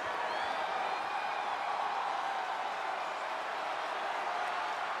favorites.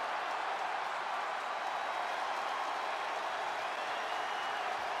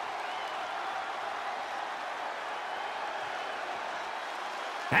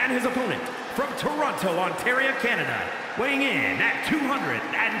 And his opponent from Toronto, Ontario, Canada, weighing in at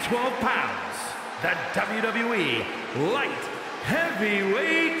 212 pounds, the WWE Light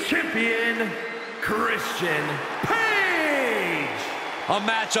Heavyweight Champion, Christian Page. A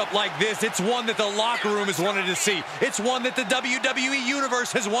matchup like this, it's one that the locker room has wanted to see. It's one that the WWE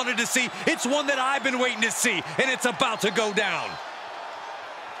Universe has wanted to see. It's one that I've been waiting to see, and it's about to go down.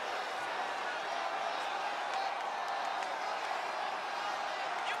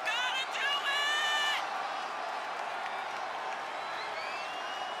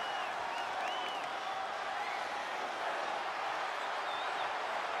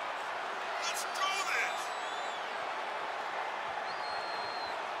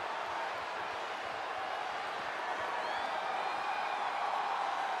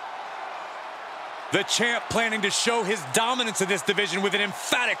 The champ planning to show his dominance in this division with an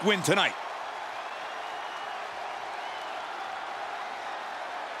emphatic win tonight.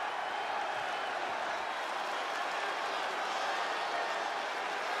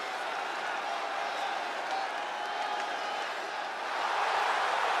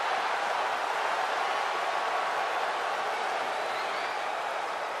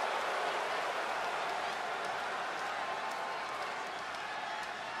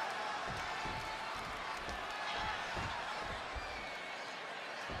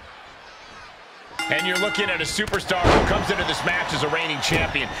 And you're looking at a superstar who comes into this match as a reigning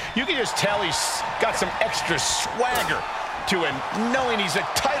champion. You can just tell he's got some extra swagger to him, knowing he's a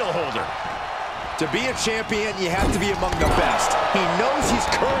title holder. To be a champion, you have to be among the best. He knows he's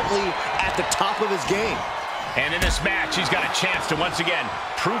currently at the top of his game. And in this match, he's got a chance to once again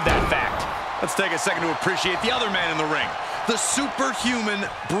prove that fact. Let's take a second to appreciate the other man in the ring, the superhuman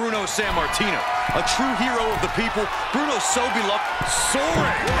Bruno Sammartino. A true hero of the people, Bruno's so beloved,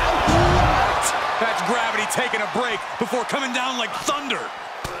 soaring. What? That's gravity taking a break before coming down like thunder.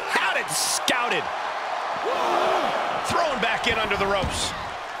 Had it scouted. Thrown back in under the ropes.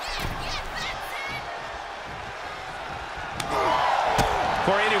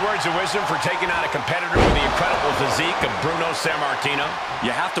 For any words of wisdom for taking on a competitor with the incredible physique of Bruno Sammartino?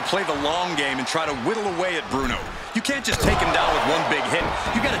 You have to play the long game and try to whittle away at Bruno. You can't just take him down with one big hit.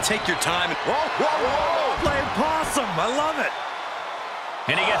 You got to take your time. Whoa, whoa, whoa! Playing possum. I love it.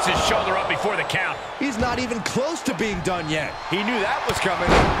 And he gets his shoulder up before the count. He's not even close to being done yet. He knew that was coming.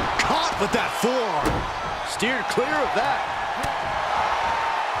 Caught with that forearm. Steered clear of that.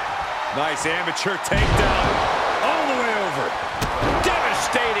 Nice amateur takedown. All the way over.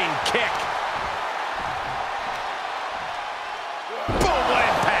 Devastating kick. Boom, what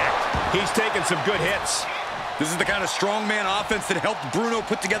impact. He's taking some good hits. This is the kind of strongman offense that helped Bruno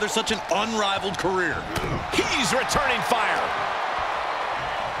put together such an unrivaled career. He's returning fire.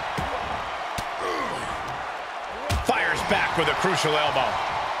 Fires back with a crucial elbow.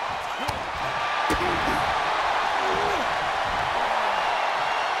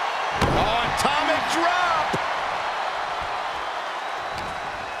 Oh, atomic drop.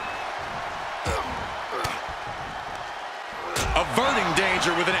 Averting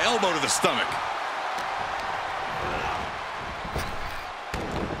danger with an elbow to the stomach.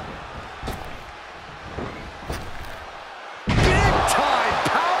 Big time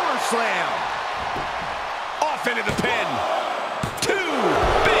power slam. Off into the pin. Two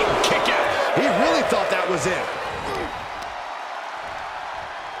big kick out. He really thought that was it.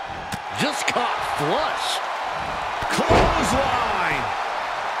 Just caught flush. Clothesline.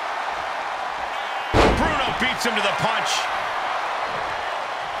 Bruno beats him to the punch.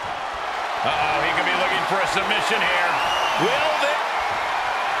 Uh-oh, he could be looking for a submission here. Will they?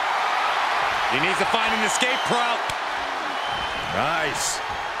 He needs to find an escape route. Nice.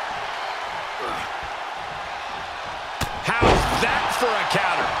 How's that for a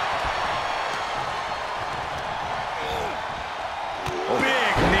counter?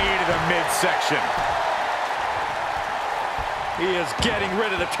 Big knee to the midsection. He is getting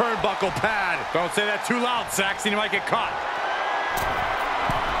rid of the turnbuckle pad. Don't say that too loud, Saxon. You might get caught.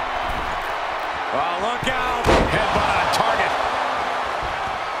 Oh, look out. Headbutt on target.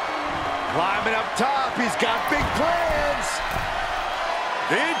 Climbing up top. He's got big plans.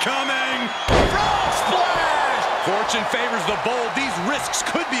 Incoming. Frog splash. Fortune favors the bold. These risks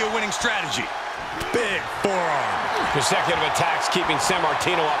could be a winning strategy. Big forearm. Consecutive attacks keeping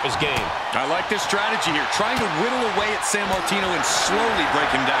Sammartino off his game. I like this strategy here, trying to whittle away at Sammartino and slowly break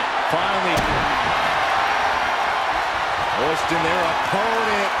him down. Finally pushed their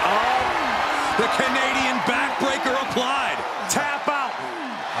opponent up. The Canadian backbreaker applied. Tap out.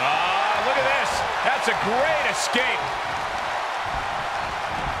 Look at this. That's a great escape.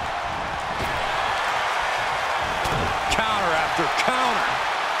 Counter after counter.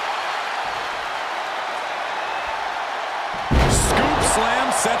 Scoop slam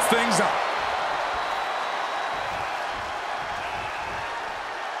sets things up.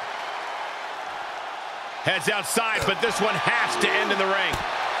 Heads outside, but this one has to end in the ring.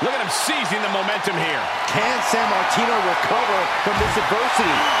 Look at him seizing the momentum here. Can Sammartino recover from this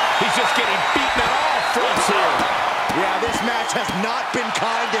adversity? He's just getting beaten at all fronts here. Yeah, this match has not been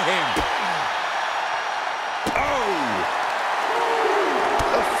kind to him. Oh!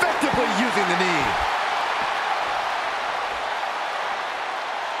 Effectively using the knee.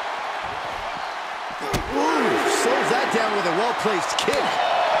 Ooh, slows that down with a well-placed kick.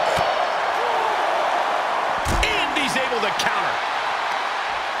 And he's able to counter.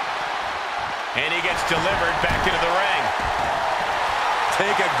 And he gets delivered back into the ring.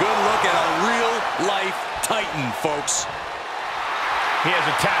 take a good look at a real-life Titan, folks. He has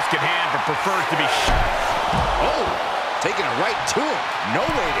a task at hand, but prefers to be Oh, taking it right to him. No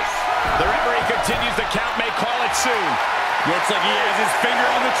waiting. The referee continues the count, may call it soon. Looks like he has his finger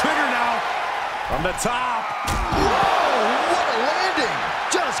on the trigger now. From the top. Whoa, what a landing.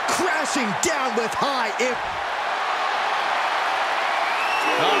 Just crashing down with high impact.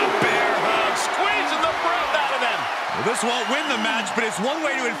 Bear hug, squeezing the breath out of them. Well, this won't win the match, but it's one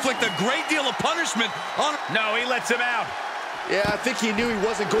way to inflict a great deal of punishment on... No, he lets him out. Yeah, I think he knew he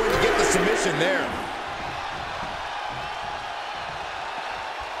wasn't going to get the submission there.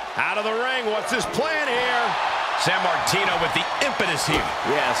 Out of the ring, what's his plan here? Sammartino with the impetus here.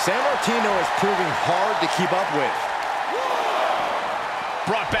 Yeah, Sammartino is proving hard to keep up with.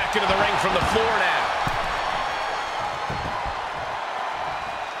 Brought back into the ring from the floor now.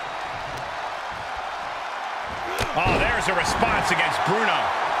 Oh, there's a response against Bruno.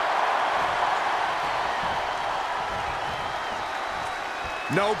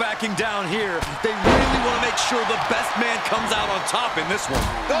 No backing down here. They really want to make sure the best man comes out on top in this one.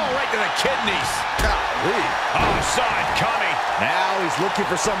 Oh, right to the kidneys. Golly. Oh, saw it coming. Now he's looking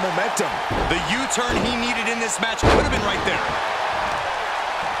for some momentum. The U-turn he needed in this match could have been right there.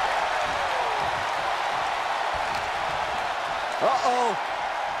 Uh-oh.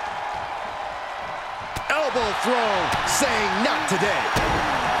 Elbow thrown, saying not today.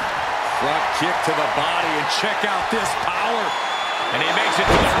 Front kick to the body, and check out this power. And he makes it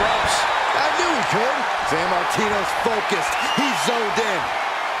to the ropes. I knew he could. Sammartino's focused. He's zoned in.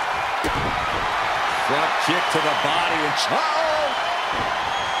 Front kick to the body, and uh-oh.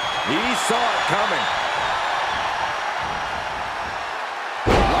 He saw it coming.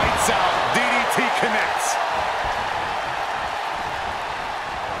 Lights out. DDT connects.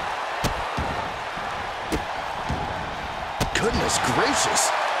 Goodness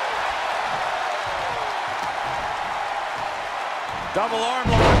gracious. Double arm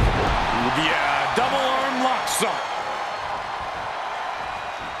lock. Yeah, double arm lock, son.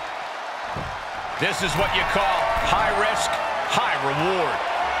 This is what you call high risk, high reward.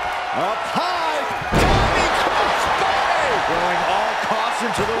 Up high. Diving crossbody. Going all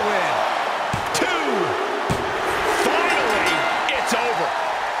caution to the win. 2. Finally, it's over.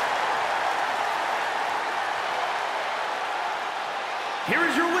 Here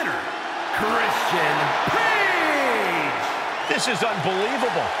is your winner, Christian Page. This is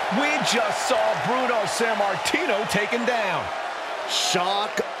unbelievable. We just saw Bruno Sammartino taken down.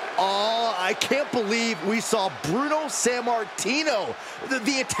 Shock, awe. I can't believe we saw Bruno Sammartino,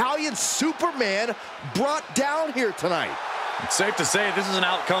 the Italian Superman, brought down here tonight. it's safe to say this is an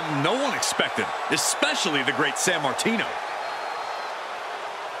outcome no one expected, especially the great Sammartino.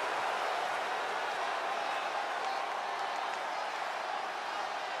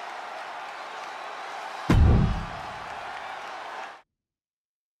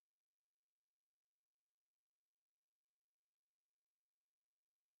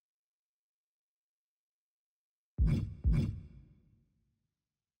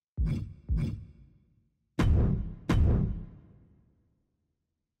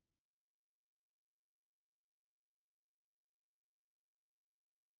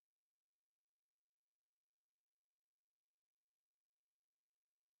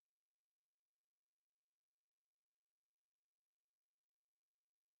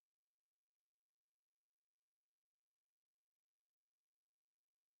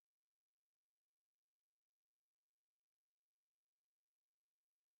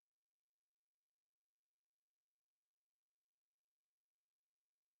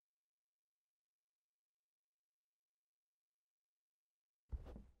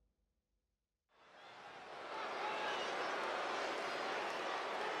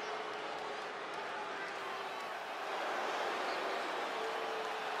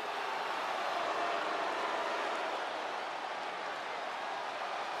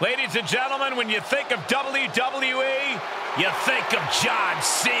 Ladies and gentlemen, when you think of WWE, you think of John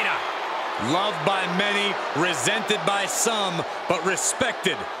Cena. Loved by many, resented by some, but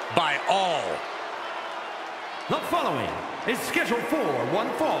respected by all. The following is scheduled for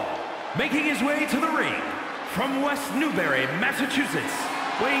one fall, making his way to the ring from West Newbury, Massachusetts,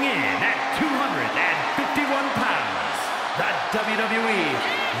 weighing in at 251 pounds, the WWE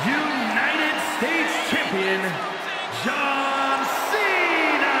United States Champion, John Cena.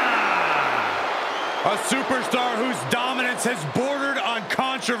 A superstar whose dominance has bordered on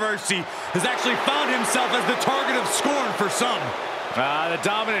controversy has actually found himself as the target of scorn for some. The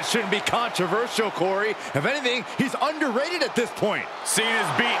dominance shouldn't be controversial, Corey. If anything, he's underrated at this point. Cena's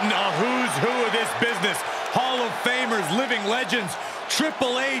beaten a who's who of this business. Hall of Famers, living legends,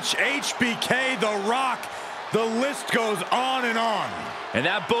 Triple H, HBK, The Rock. The list goes on and on. And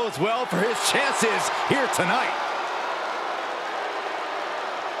that bodes well for his chances here tonight.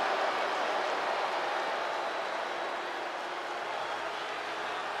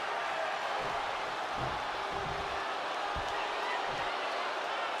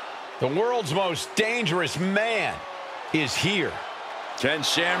 The world's most dangerous man is here. Ken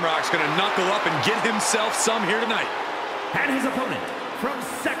Shamrock's going to knuckle up and get himself some here tonight. And his opponent from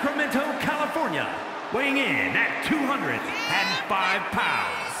Sacramento, California, weighing in at 205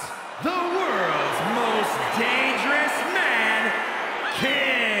 pounds, the world's most dangerous man,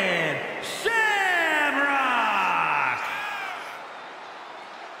 Ken Shamrock!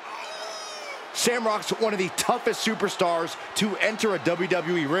 Shamrock's one of the toughest superstars to enter a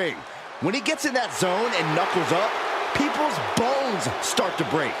WWE ring. When he gets in that zone and knuckles up, people's bones start to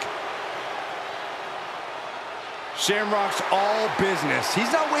break. Shamrock's all business.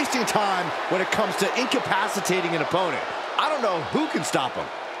 He's not wasting time when it comes to incapacitating an opponent. I don't know who can stop him.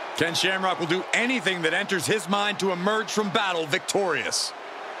 Ken Shamrock will do anything that enters his mind to emerge from battle victorious.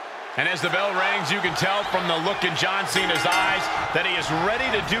 And as the bell rings, you can tell from the look in John Cena's eyes that he is ready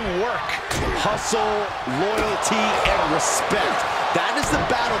to do work. Hustle, loyalty, and respect. That is the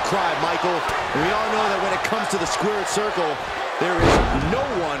battle cry, Michael. And we all know that when it comes to the squared circle, there is no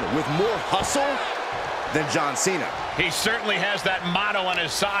one with more hustle than John Cena. He certainly has that motto on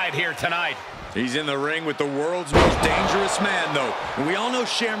his side here tonight. He's in the ring with the world's most dangerous man, though. And we all know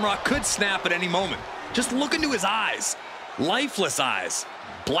Shamrock could snap at any moment. Just look into his eyes. Lifeless eyes.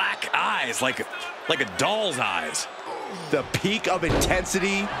 Black eyes, like a doll's eyes. The peak of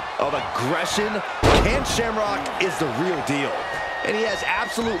intensity, of aggression. Ken Shamrock is the real deal. And he has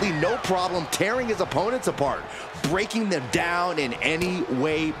absolutely no problem tearing his opponents apart, breaking them down in any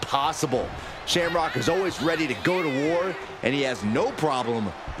way possible. Shamrock is always ready to go to war, and he has no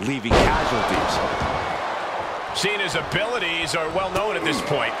problem leaving casualties. Cena's abilities are well known at this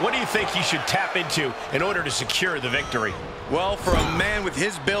point. What do you think he should tap into in order to secure the victory? Well, for a man with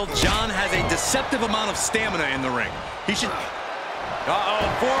his build, John has a deceptive amount of stamina in the ring. He should...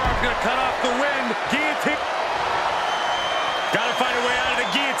 Forearm's gonna cut off the wind. Guillotine. Gotta find a way out of the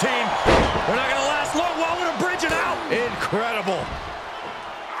guillotine. We're not gonna last long. While we're bridging out. Incredible.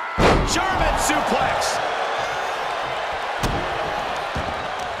 German suplex.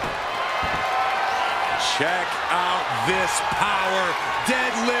 Check out this power.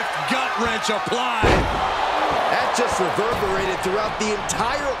 Deadlift gut wrench applied. That just reverberated throughout the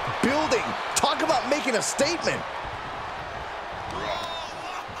entire building. Talk about making a statement.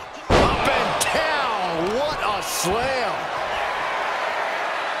 Up and down. What a slam.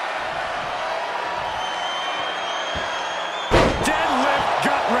 Deadlift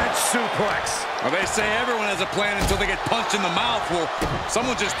gut wrench suplex. Well, they say everyone has a plan until they get punched in the mouth. Well,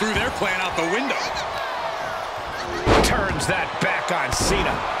 someone just threw their plan out the window. Turns that back on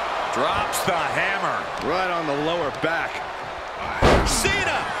Cena. Drops the hammer. Right on the lower back.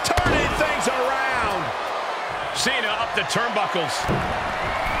 Cena turning things around. Cena up the turnbuckles.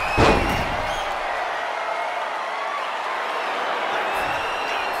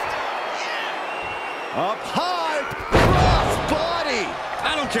 Up high. Cross body.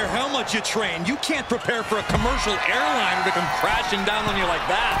 I don't care how much you train. You can't prepare for a commercial airliner to come crashing down on you like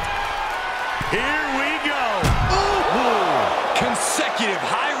that. Here we go. Ooh. Consecutive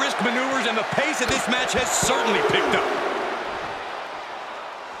high-risk maneuvers, and the pace of this match has certainly picked up.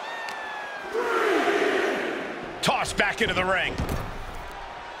 Tossed back into the ring.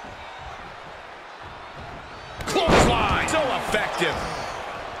 Clothesline. So effective.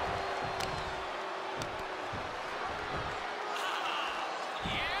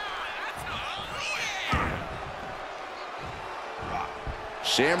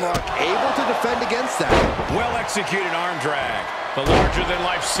 Shamrock able to defend against that. Well-executed arm drag. The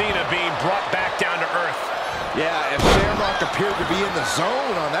larger-than-life Cena being brought back down to earth. Yeah, if Shamrock appeared to be in the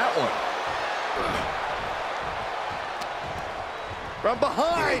zone on that one. From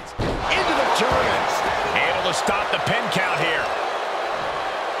behind, into the Germans. Able to stop the pin count here.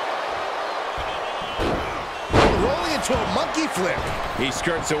 Rolling into a monkey flip. He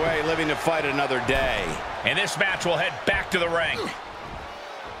skirts away, living to fight another day. And this match will head back to the ring.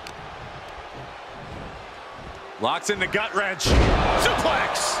 Locks in the gut wrench.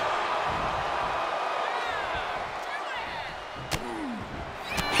 Suplex.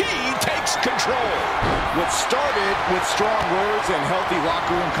 He takes control. What started with strong words and healthy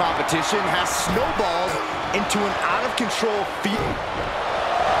locker room competition has snowballed into an out-of-control feud.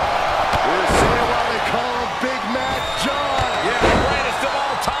 We're saying why they call him Big Mac John. Yeah, the greatest of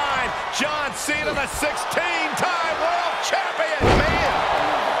all time. John Cena, the 16-time world champion. man!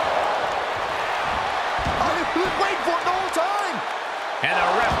 He was waiting for it the whole time! And the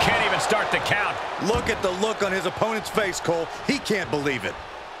ref can't even start the count. Look at the look on his opponent's face, Cole. He can't believe it.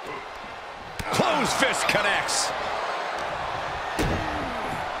 Closed fist connects.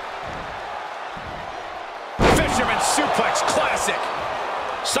 Fisherman suplex, classic.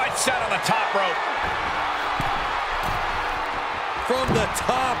 Sights set on the top rope. From the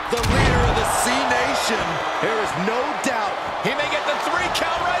top, the leader of the C Nation. There is no doubt. He may get the 3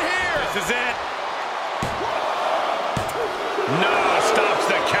 count right here. This is it. No, stops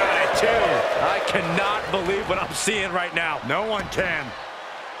the count at 2. I cannot believe what I'm seeing right now. No one can.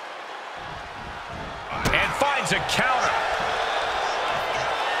 And finds a counter.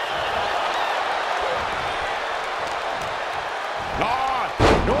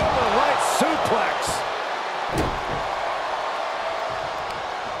 Northern Light suplex.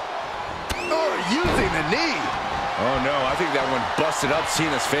 Oh, using the knee. Oh, no, I think that one busted up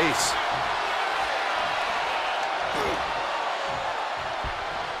Cena's face.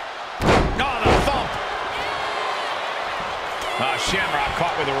 Oh, the thump. Shamrock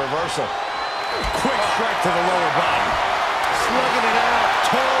caught with a reversal. Quick strike to the lower body. Slugging it out,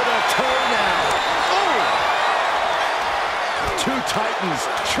 toe-to-toe now. Oh! Two Titans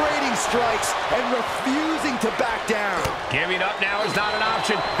trading strikes and refusing to back down. Giving up now is not an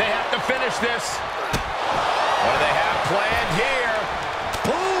option. They have to finish this. What do they have planned here?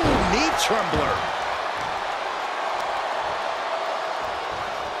 Boom! Knee trembler.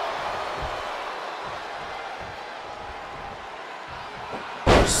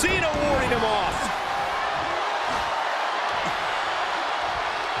 Cena warding him off.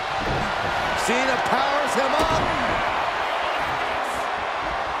 Cena powers him up.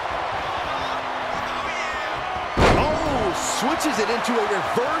 Oh, switches it into a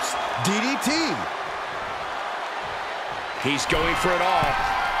reverse DDT. He's going for it all.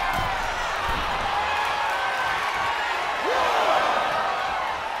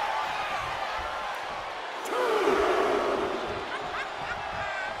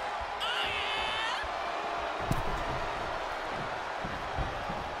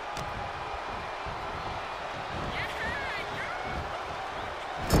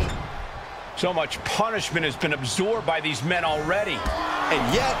 So much punishment has been absorbed by these men already. And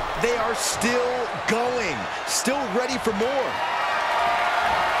yet, they are still going. Still ready for more.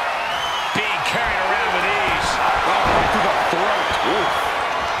 Being carried around with ease. Oh, right through the throat. Oof.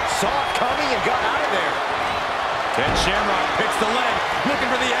 Saw it coming and got out of there. Ken Shamrock picks the leg, looking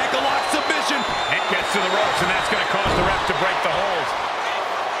for the ankle lock submission. It gets to the ropes, and that's going to cause the ref to break the hold.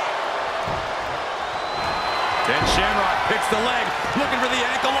 Ken Shamrock picks the leg, looking for the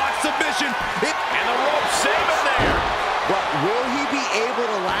ankle lock submission. And the ropes save him there. But will he be able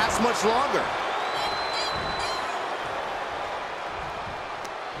to last much longer?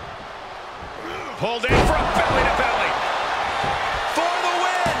 Pulled in for a belly-to-belly. For the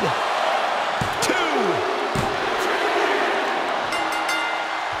win. 2.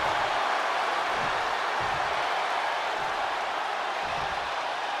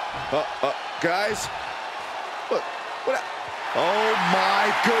 Guys. What? Oh, my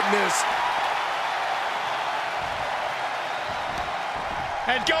goodness.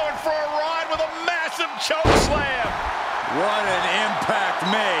 And going for a ride with a massive choke slam. What an impact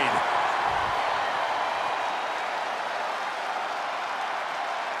made.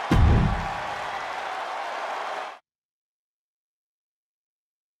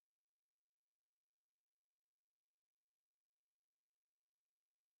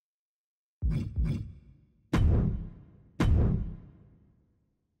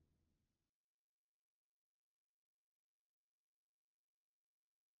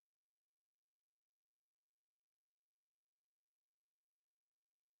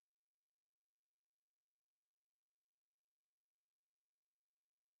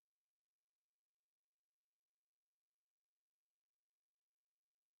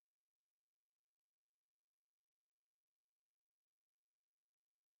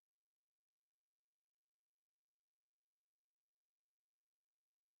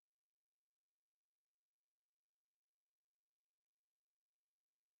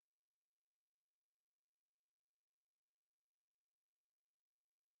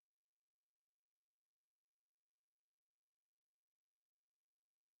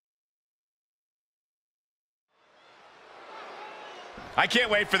 I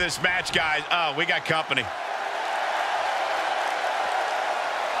can't wait for this match, guys. Oh, we got company.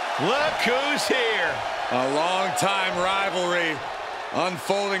 Look who's here. A long-time rivalry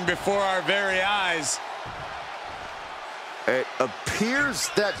unfolding before our very eyes. It appears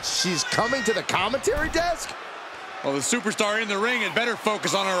that she's coming to the commentary desk. Well, the superstar in the ring had better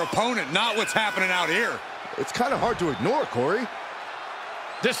focus on her opponent, not what's happening out here. It's kind of hard to ignore, Corey.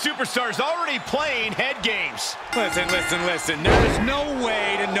 This superstar's already playing head games. Listen. There's no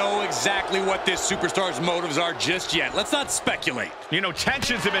way to know exactly what this superstar's motives are just yet. Let's not speculate. You know,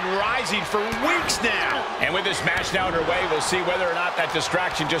 tensions have been rising for weeks now. And with this match now underway, we'll see whether or not that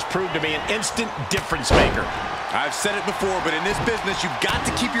distraction just proved to be an instant difference maker. I've said it before, but in this business, you've got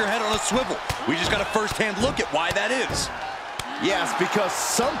to keep your head on a swivel. We just got a first-hand look at why that is. Yes, because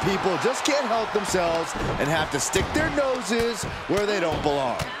some people just can't help themselves and have to stick their noses where they don't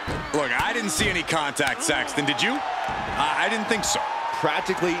belong. Look, I didn't see any contact, Saxton. Did you? I didn't think so.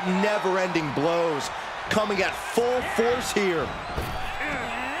 Practically never-ending blows coming at full force here.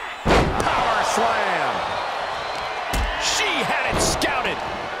 Power slam. She had it scouted.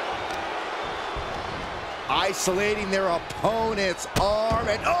 Isolating their opponent's arm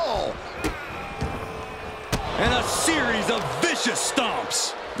and And a series of vicious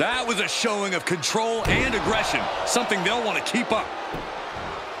stomps. That was a showing of control and aggression, something they'll want to keep up.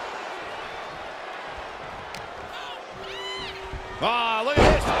 Ah, look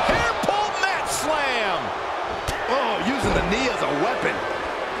at this. Hair pull mat slam. oh, using the knee as a weapon.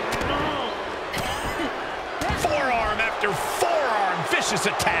 Forearm after forearm. Vicious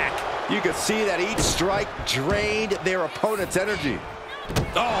attack. You could see that each strike drained their opponent's energy.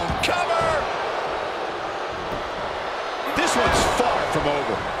 Oh, cover. This one's far from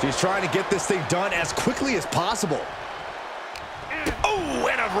over. She's trying to get this thing done as quickly as possible. Oh,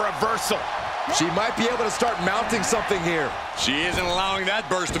 and a reversal. She might be able to start mounting something here. She isn't allowing that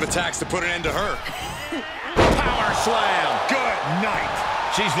burst of attacks to put an end to her. Power slam. Good night.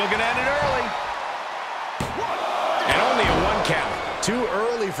 She's looking at it early. And only a 1 count. Too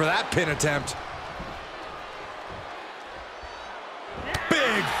early for that pin attempt.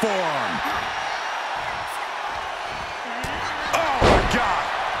 Big forearm.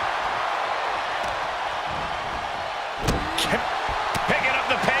 Picking up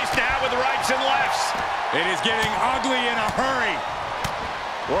the pace now with rights and lefts. It is getting ugly in a hurry.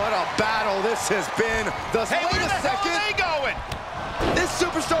 What a battle this has been. Hey, wait where a the hell second. are they going? This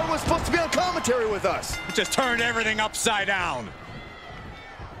superstar was supposed to be on commentary with us. It just turned everything upside down.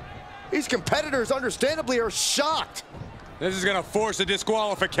 These competitors understandably are shocked. This is going to force a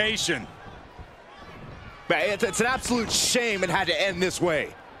disqualification. It's an absolute shame it had to end this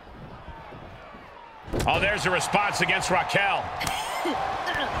way. Oh, there's a response against Raquel.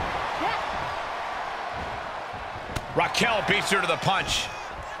 Raquel beats her to the punch.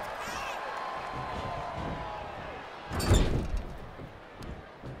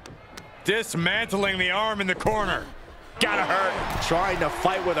 Dismantling the arm in the corner. Gotta hurt. Trying to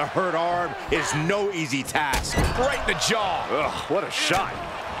fight with a hurt arm is no easy task. Right in the jaw. Ugh, what a shot.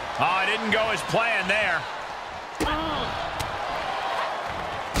 Oh, it didn't go as planned there.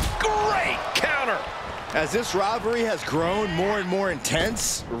 Great counter. As this rivalry has grown more and more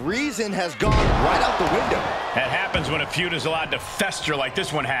intense, reason has gone right out the window. That happens when a feud is allowed to fester like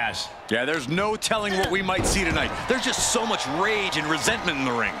this one has. Yeah, there's no telling what we might see tonight. There's just so much rage and resentment in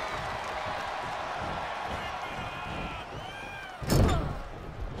the ring.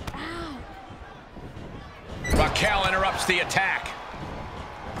 Raquel interrupts the attack.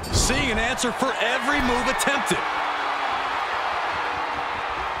 Seeing an answer for every move attempted.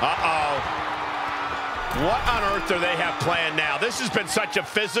 Uh-oh. What on earth do they have planned now? This has been such a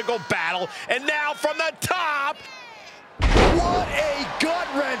physical battle, and now from the top. What a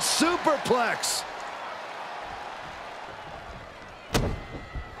gut-wrench superplex.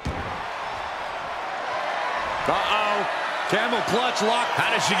 Uh-oh. Camel clutch lock. How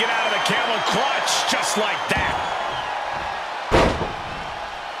does she get out of the camel clutch? Just like that.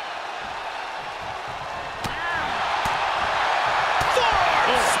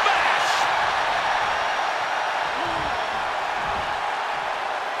 Forearm smash.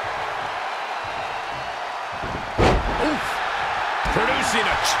 Oof. Producing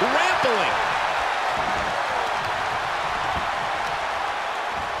a trampling.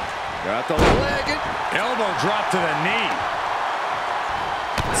 Got the leg. Elbow drop to the knee.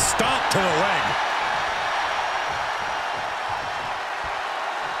 Stomp to the leg.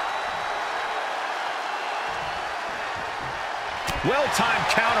 Well-timed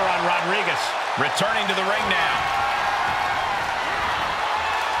counter on Rodriguez. Returning to the ring now.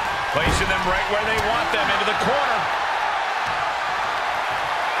 Placing them right where they want them, into the corner.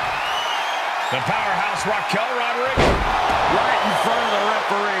 The powerhouse Raquel Rodriguez. Right in front of the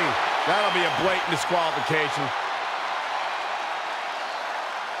referee. That'll be a blatant disqualification.